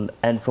corruption,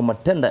 and from a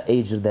tender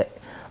age,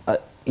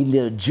 in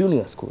their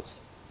junior schools,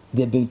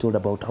 they're being told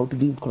about how to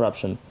deal with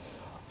corruption.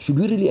 Should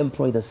we really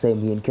employ the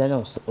same here in Kenya,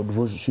 or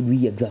what should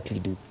we exactly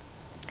do?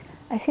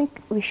 I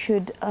think we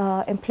should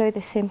employ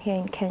the same here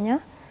in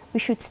Kenya. We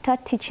should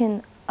start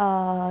teaching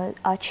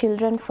our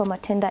children from a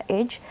tender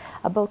age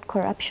about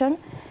corruption,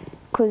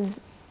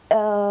 because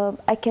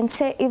I can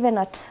say even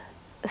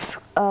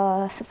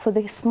for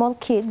the small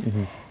kids,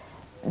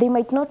 they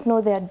might not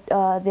know that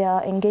they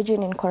are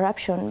engaging in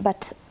corruption,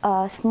 but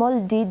small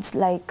deeds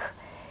like,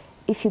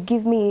 if you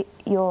give me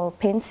your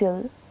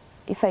pencil,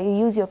 if I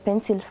use your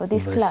pencil for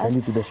this But class,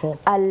 send it to the shop.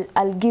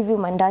 I'll give you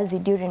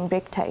mandazi during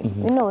break time.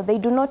 You know, they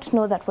do not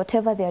know that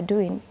whatever they are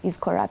doing is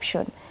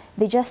corruption.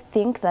 They just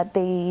think that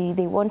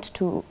they want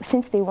to,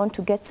 since they want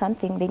to get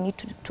something, they need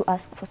to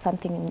ask for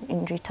something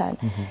in return.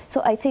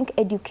 So I think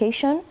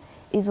education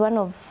is one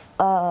of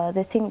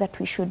the things that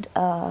we should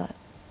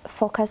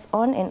focus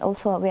on, and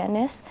also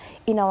awareness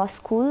in our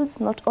schools,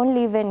 not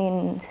only even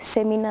in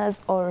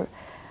seminars or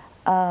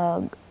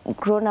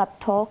grown-up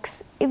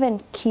talks,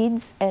 even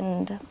kids,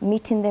 and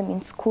meeting them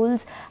in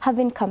schools,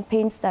 having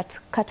campaigns that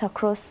cut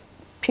across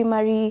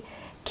primary,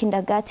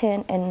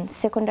 kindergarten and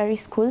secondary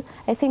school,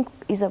 I think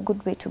is a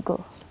good way to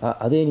go.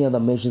 Are there any other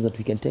measures that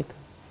we can take?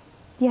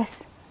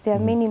 Yes, there are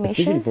many measures.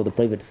 Especially for the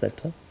private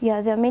sector?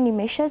 Yeah, there are many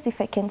measures,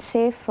 if I can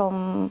say,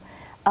 from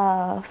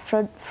a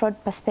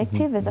fraud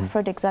perspective as a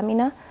fraud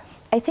examiner.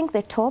 I think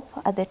at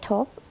the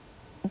top,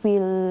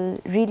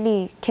 will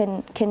really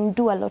can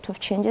do a lot of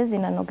changes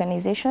in an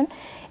organization,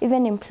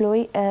 even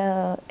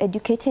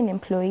educating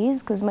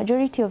employees, because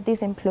majority of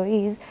these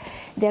employees,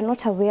 they are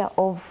not aware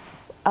of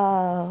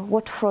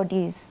what fraud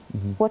is,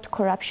 what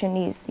corruption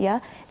is.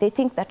 Yeah, they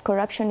think that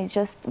corruption is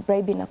just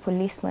bribing a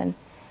policeman.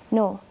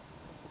 No,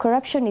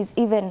 corruption is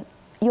even,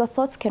 your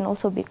thoughts can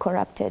also be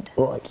corrupted.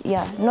 Right.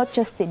 Yeah, not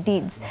just the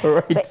deeds,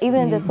 Right. but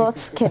even the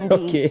thoughts can be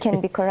Okay. can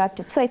be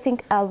corrupted. So I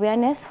think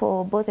awareness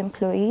for both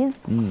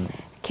employees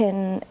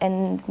can,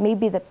 and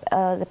maybe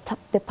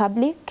the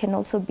public can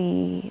also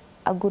be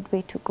a good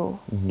way to go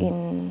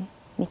in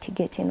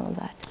mitigating all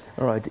that.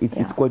 All right, it's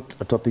Yeah. quite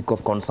a topic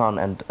of concern,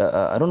 and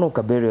I don't know,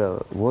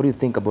 Kaberia, what do you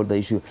think about the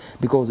issue?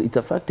 Because it's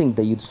affecting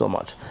the youth so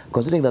much,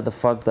 considering that the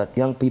fact that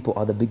young people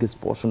are the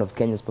biggest portion of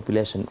Kenya's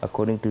population,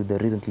 according to the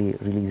recently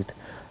released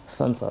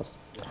census.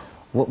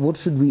 What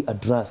should we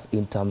address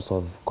in terms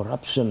of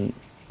corruption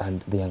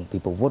and the young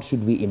people? What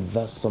should we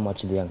invest so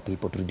much in the young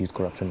people to reduce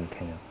corruption in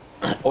Kenya?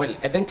 Well,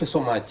 thank you so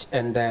much.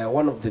 And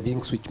one of the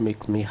things which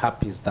makes me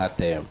happy is that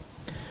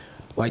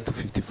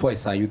Y254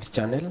 is a youth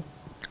channel,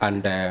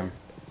 and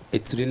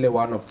it's really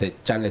one of the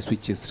channels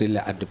which is really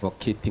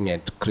advocating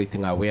and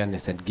creating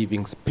awareness and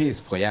giving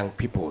space for young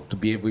people to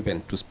be able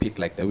even to speak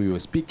like the way we were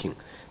speaking.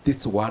 This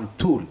is one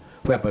tool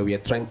whereby we are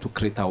trying to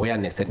create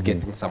awareness and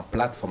getting some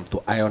platform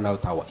to iron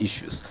out our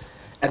issues.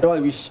 And I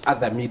wish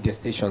other media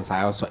stations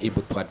are also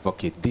able to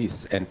advocate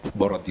this and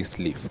borrow this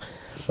leaf.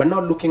 But now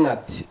looking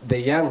at the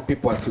young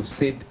people, as you've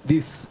said,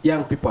 these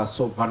young people are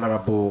so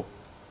vulnerable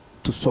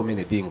to so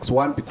many things.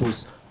 One,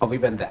 because of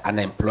even the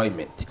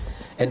unemployment.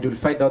 And you'll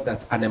find out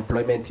that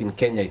unemployment in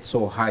Kenya is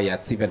so high,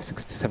 it's even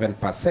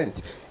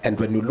 67%. And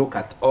when you look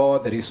at all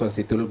the reasons,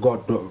 it will go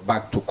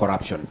back to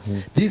corruption.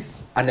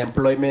 This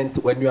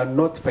unemployment, when you are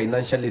not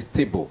financially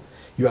stable,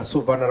 you are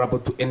so vulnerable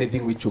to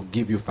anything which will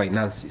give you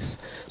finances.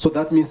 So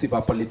that means if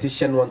a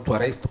politician wants to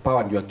rise to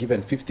power and you are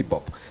given 50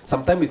 bob,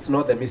 sometimes it's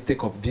not the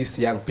mistake of these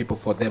young people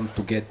for them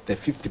to get the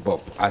 50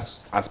 bob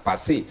as per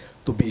se,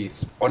 to be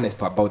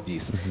honest about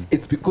this.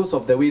 It's because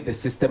of the way the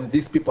system,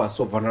 these people are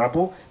so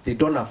vulnerable, they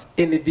don't have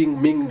anything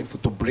meaningful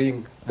to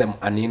bring them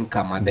an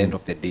income at the end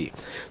of the day.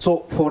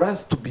 So for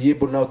us to be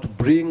able now to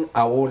bring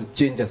our whole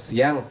change as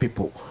young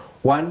people,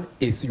 one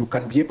is you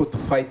can be able to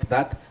fight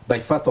that by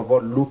first of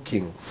all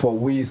looking for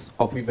ways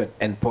of even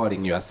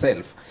empowering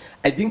yourself.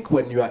 I think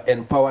when you are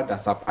empowered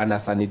as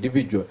an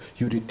individual,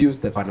 you reduce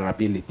the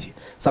vulnerability.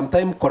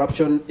 Sometimes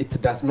corruption,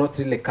 it does not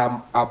really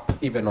come up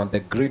even on the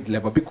grade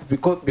level,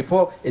 because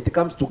before it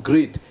comes to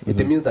grade,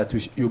 it means that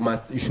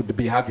you should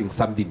be having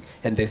something,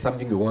 and there's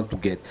something you want to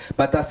get.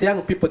 But as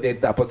young people, they're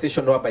in a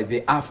position whereby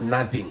they have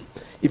nothing.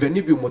 Even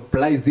if you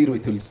multiply 0,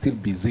 it will still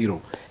be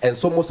 0. And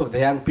so most of the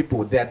young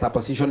people, they're at a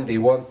position they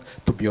want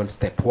to be on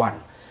step 1.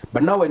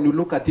 But now when you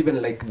look at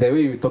even like the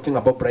way you're talking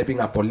about bribing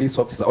a police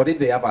officer, already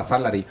they have a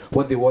salary,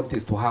 what they want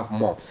is to have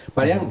more.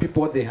 But young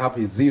people, what they have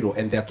is 0,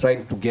 and they're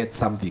trying to get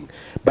something.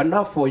 But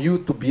now for you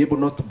to be able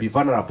not to be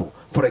vulnerable,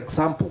 for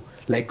example,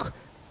 like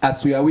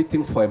as we are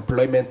waiting for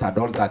employment and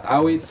all that,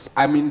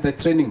 I'm in the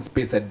training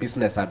space at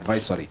business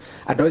advisory.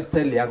 I always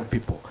tell young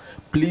people,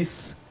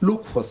 please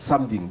look for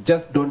something,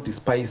 just don't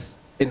despise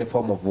any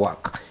form of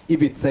work.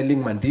 If it's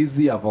selling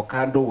mandizi,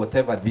 avocado,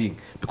 whatever thing.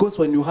 Because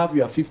when you have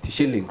your 50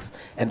 shillings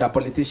and a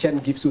politician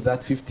gives you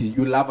that 50,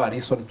 you'll have a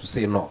reason to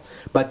say no.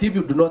 But if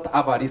you do not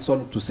have a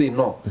reason to say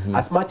no,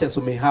 as much as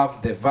you may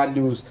have the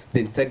values,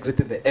 the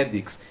integrity, the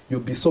ethics, you'll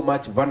be so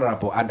much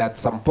vulnerable. And at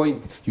some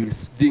point, you'll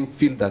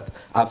feel that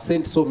I've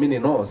sent so many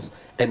no's,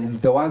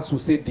 and the ones who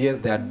said yes,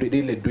 they are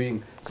really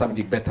doing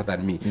something better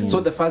than me.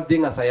 So the first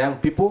thing as a young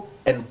people,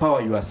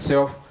 empower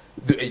yourself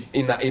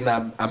in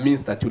a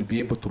means that you'll be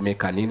able to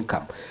make an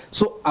income.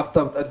 So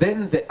after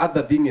then, the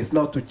other thing is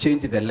now to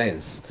change the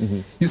lens.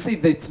 You see,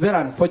 it's very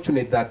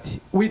unfortunate that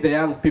we the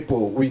young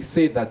people, we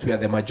say that we are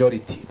the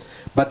majority.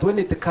 But when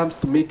it comes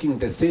to making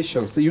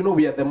decisions, you know,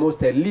 we are the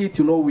most elite,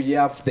 you know, we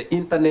have the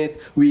internet,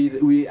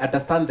 we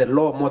understand the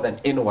law more than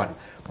anyone.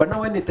 But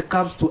now when it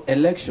comes to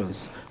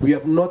elections, we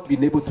have not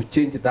been able to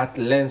change that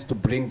lens to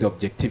bring the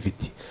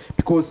objectivity,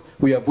 because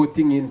we are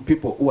voting in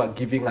people who are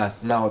giving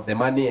us now the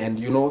money, and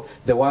you know,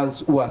 the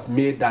ones who has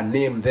made a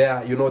name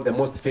there, you know, the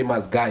most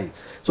famous guy.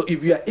 So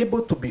if we are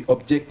able to be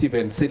objective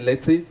and say,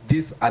 let's say,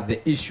 these are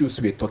the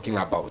issues we're talking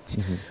about.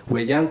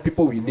 We're young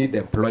people, we need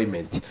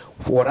employment.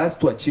 For us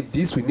to achieve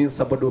this, we need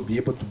somebody who will be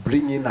able to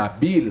bring in a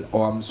bill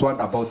or one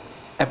about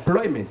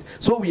employment.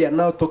 So we are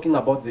now talking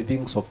about the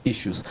things of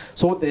issues.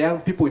 So the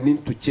young people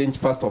need to change,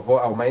 first of all,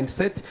 our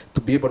mindset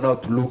to be able now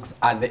to look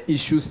at the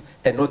issues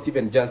and not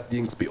even just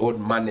things beyond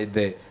money,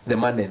 the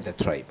money and the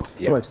tribe.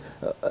 Yeah. Right.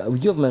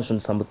 You have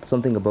mentioned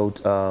something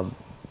about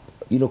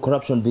you know,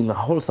 corruption being a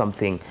wholesome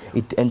thing.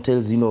 It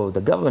entails, you know, the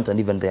government and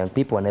even the young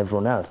people and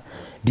everyone else.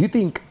 Do you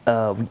think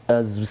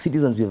as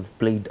citizens we have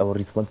played our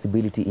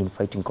responsibility in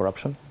fighting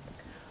corruption?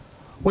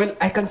 Well,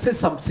 I can say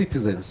some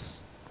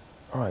citizens.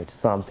 All right,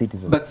 some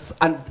citizens. But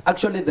and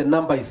actually the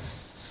number is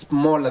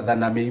smaller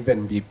than I may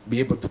even be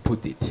able to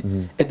put it.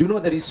 And you know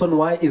the reason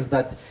why is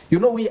that, you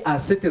know, we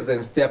as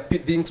citizens, there are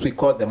things we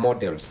call the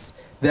models.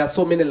 There are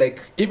so many,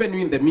 like, even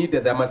in the media,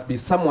 there must be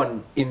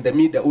someone in the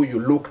media who you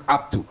look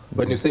up to.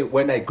 When you say,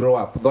 when I grow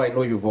up, though I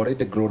know you've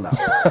already grown up.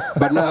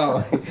 But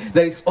now,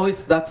 there is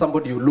always that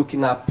somebody you're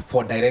looking up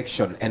for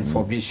direction and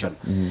for vision.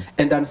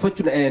 And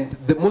unfortunately,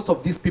 and most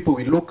of these people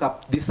we look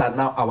up, these are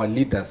now our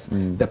leaders,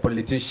 the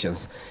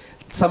politicians.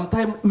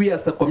 Sometimes we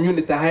as the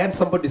community, I heard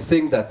somebody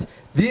saying that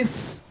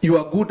this, you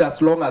are good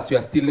as long as you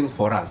are stealing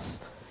for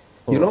us.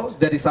 You know,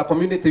 there is a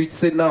community which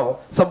say now,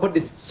 somebody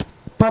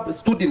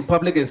stood in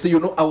public and say, you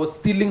know, I was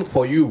stealing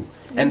for you.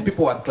 And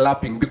people are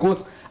clapping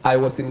because I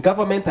was in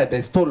government and I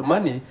stole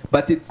money,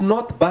 but it's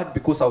not bad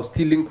because I was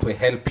stealing to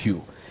help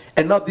you.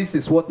 And now this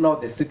is what now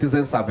the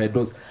citizens have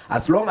endorsed.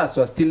 As long as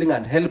you are stealing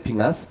and helping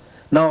us,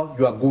 now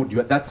you are good.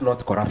 That's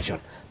not corruption.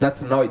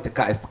 That's now it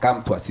has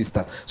come to assist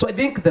us. So I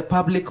think the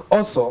public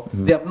also,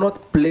 they have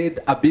not played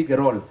a big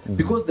role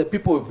because the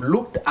people who've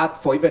looked at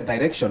for even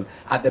direction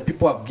are the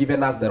people who have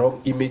given us the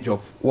wrong image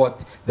of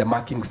what the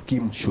marking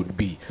scheme should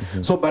be.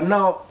 So, but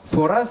now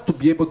for us to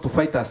be able to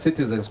fight as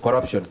citizens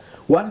corruption,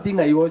 one thing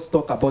I always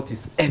talk about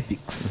is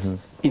ethics.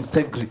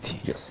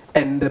 Integrity,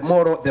 and the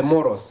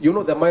morals. You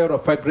know, the moral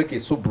fabric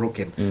is so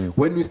broken.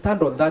 When we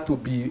stand on that, we'll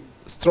be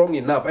strong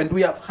enough. And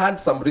we have had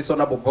some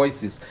reasonable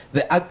voices,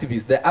 the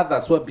activists, the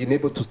others who have been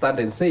able to stand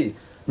and say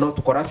no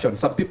to corruption.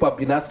 Some people have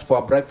been asked for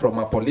a bribe from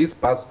a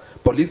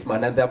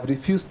policeman and they have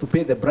refused to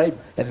pay the bribe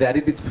and they are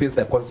ready to face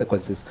the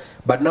consequences.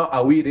 But now,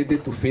 are we ready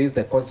to face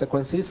the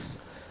consequences?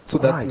 So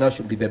that now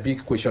should be the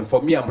big question.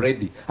 For me, I'm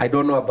ready. I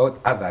don't know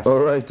about others.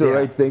 All right, all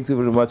right. Thanks you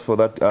very much for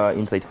that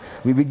insight.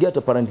 We get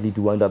apparently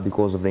to wind up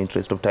because of the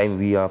interest of time.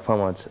 We are far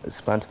much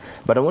spent.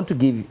 But I want to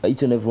give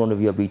each and every one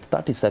of you about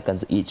 30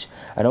 seconds each.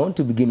 And I want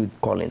to begin with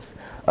Collins.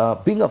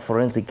 Being a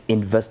forensic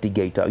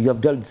investigator, you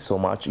have dealt so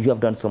much. You have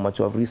done so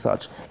much of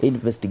research,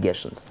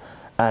 investigations.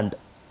 And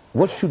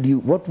what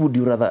would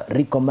you rather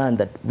recommend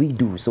that we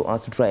do so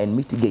as to try and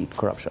mitigate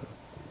corruption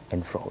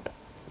and fraud?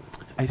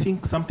 I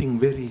think something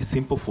very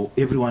simple for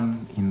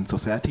everyone in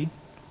society.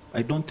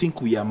 I don't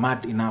think we are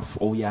mad enough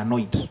or we are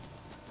annoyed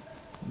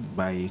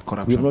by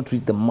corruption. We have not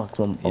reached the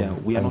maximum of Yeah,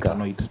 we are anger. not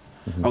annoyed.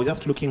 I was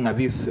just looking at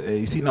this.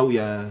 You see now we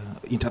are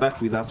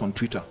interact with us on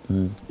Twitter.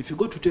 If you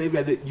go to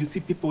Twitter, you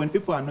see people, when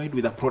people are annoyed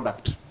with a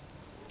product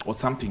or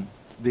something,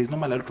 there's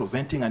normally a lot of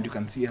venting and you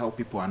can see how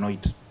people are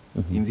annoyed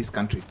in this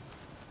country.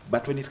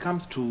 But when it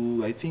comes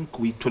to, I think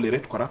we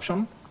tolerate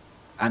corruption,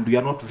 and we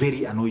are not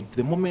very annoyed.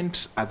 The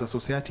moment, as a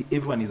society,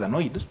 everyone is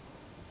annoyed,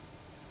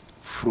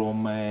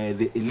 from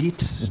the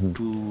elite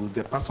to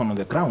the person on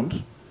the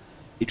ground,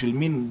 it will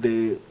mean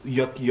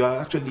you are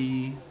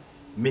actually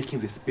making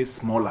the space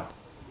smaller,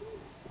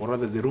 or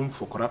rather the room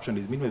for corruption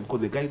is minimal,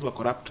 because the guys who are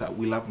corrupt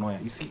will have nowhere.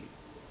 You see,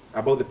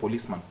 about the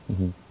policeman.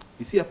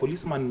 You see, a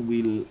policeman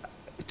will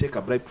take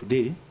a bribe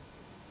today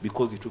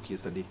because he took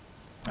yesterday,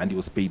 and he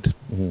was paid.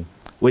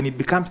 When it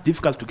becomes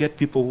difficult to get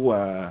people who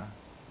are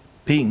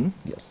paying,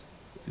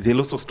 they'll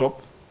also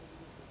stop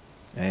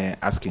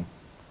asking.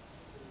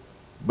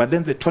 But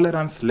then the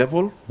tolerance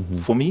level,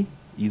 for me,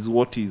 is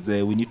what is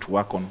we need to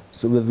work on.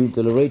 So we've been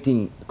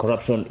tolerating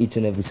corruption each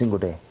and every single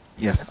day.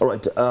 Yes. All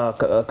right,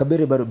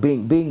 Kabiri, but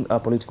being a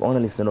political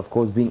analyst and of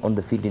course being on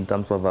the field in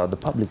terms of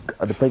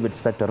the private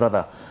sector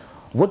rather,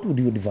 what would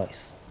you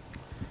advise?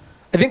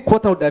 I think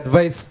what I would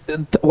advise,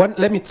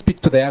 let me speak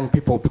to the young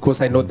people because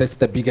I know that's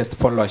the biggest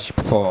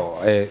followership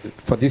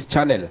for this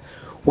channel.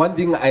 One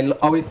thing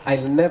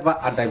I'll never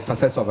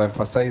underemphasize or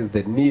emphasize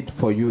the need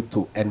for you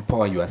to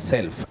empower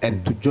yourself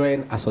and to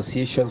join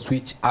associations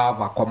which have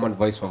a common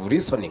voice of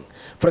reasoning.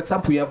 For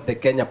example, we have the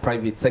Kenya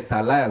Private Sector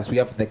Alliance, we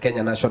have the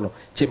Kenya National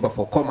Chamber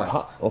for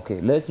Commerce.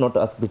 Okay, let's not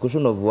ask the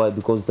question of why,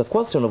 because it's a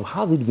question of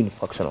has it been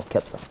functional,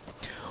 Kepsa?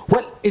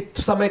 Well,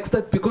 to some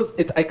extent, because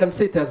I can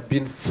say it has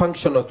been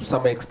functional to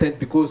some extent,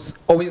 because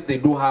always they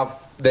do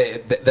have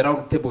the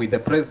round table with the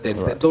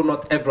president, though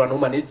not everyone who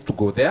managed to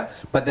go there,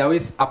 but there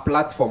is a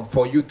platform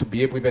for you to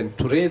be able even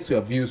to raise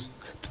your views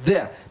to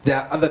there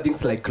are other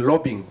things like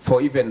lobbying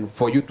for even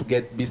for you to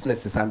get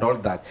businesses and all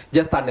that,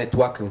 just a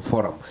networking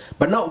forum.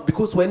 But now,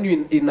 because when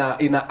you in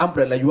an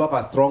umbrella, you have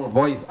a strong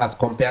voice as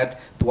compared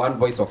to one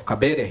voice of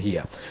Kaberia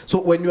here. So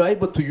when you are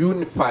able to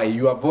unify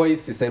your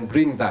voices and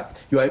bring that,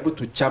 you are able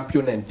to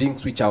champion and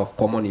things which are of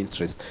common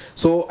interest.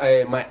 So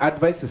my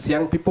advice is,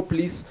 young people,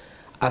 please,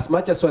 as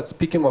much as we're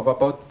speaking of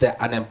about the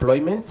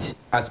unemployment,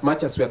 as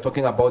much as we are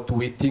talking about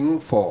waiting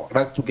for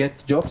us to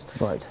get jobs,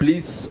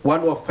 please,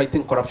 one way of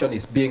fighting corruption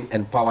is being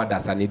empowered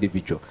as an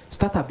individual.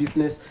 Start a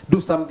business, do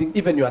something,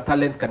 even your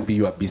talent can be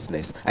your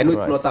business. I know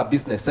it's not a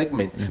business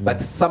segment, but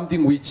it's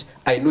something which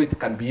I know it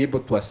can be able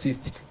to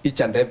assist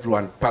each and every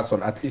one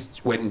person. At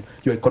least when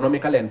you're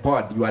economically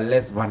empowered, you are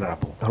less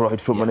vulnerable. All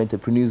right, from an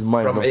entrepreneur's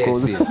mind, from, of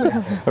course.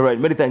 Yes. All right,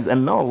 many thanks.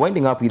 And now,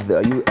 winding up with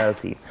you,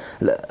 Elsie,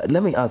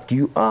 let me ask,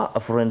 you are a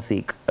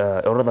forensic,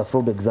 or rather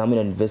fraud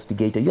examiner and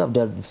investigator. You have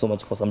done this so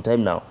much for some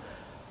time now.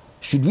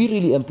 Should we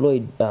really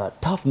employ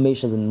tough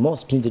measures and more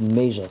stringent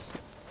measures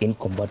in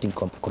combating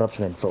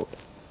corruption and fraud?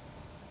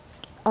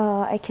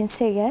 I can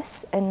say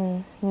yes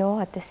and no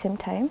at the same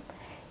time.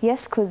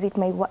 Yes, because it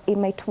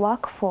might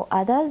work for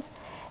others,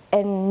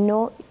 and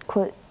no,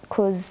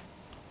 because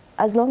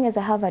as long as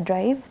I have a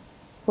drive,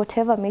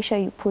 whatever measure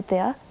you put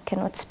there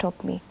cannot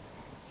stop me.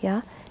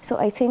 Yeah. So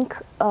I think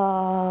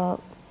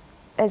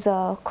as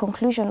a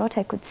conclusion, what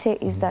I could say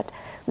is that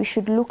we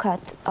should look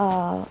at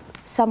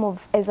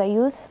as a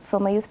youth,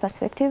 from a youth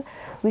perspective,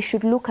 we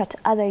should look at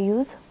other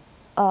youth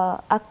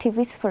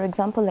activists, for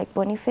example, like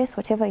Boniface,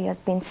 whatever he has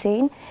been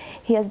saying.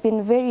 He has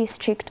been very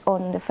strict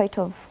on the fight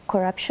of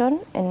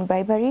corruption and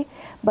bribery,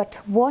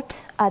 but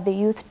what are the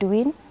youth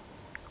doing?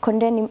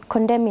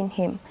 Condemning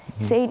him,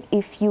 saying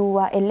if you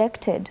were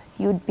elected,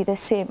 you'd be the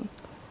same.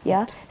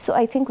 Yeah, so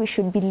I think we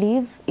should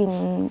believe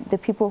in the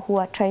people who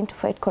are trying to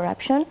fight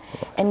corruption,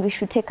 and we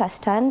should take a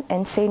stand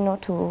and say no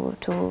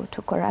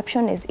to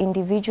corruption as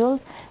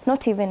individuals,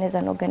 not even as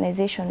an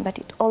organization, but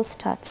it all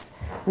starts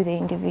with the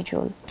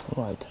individual.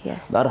 Right.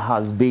 Yes. That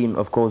has been,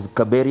 of course,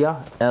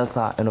 Kaberia,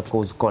 Elsa, and of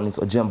course, Collins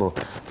Ojembo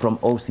from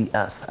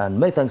OCS. And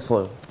many thanks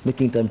for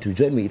making time to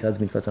join me. It has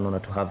been such an honor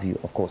to have you,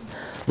 of course.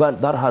 Well,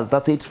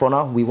 that's it for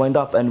now. We wind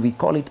up and we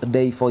call it a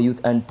day for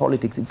youth and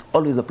politics. It's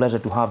always a pleasure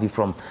to have you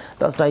from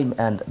that time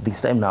and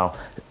this time now.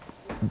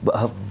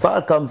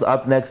 Val comes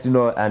up next, you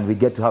know, and we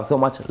get to have so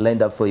much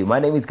lined up for you. My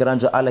name is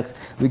Karanja Alex.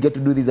 We get to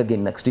do this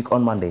again next week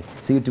on Monday.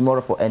 See you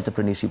tomorrow for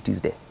Entrepreneurship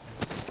Tuesday.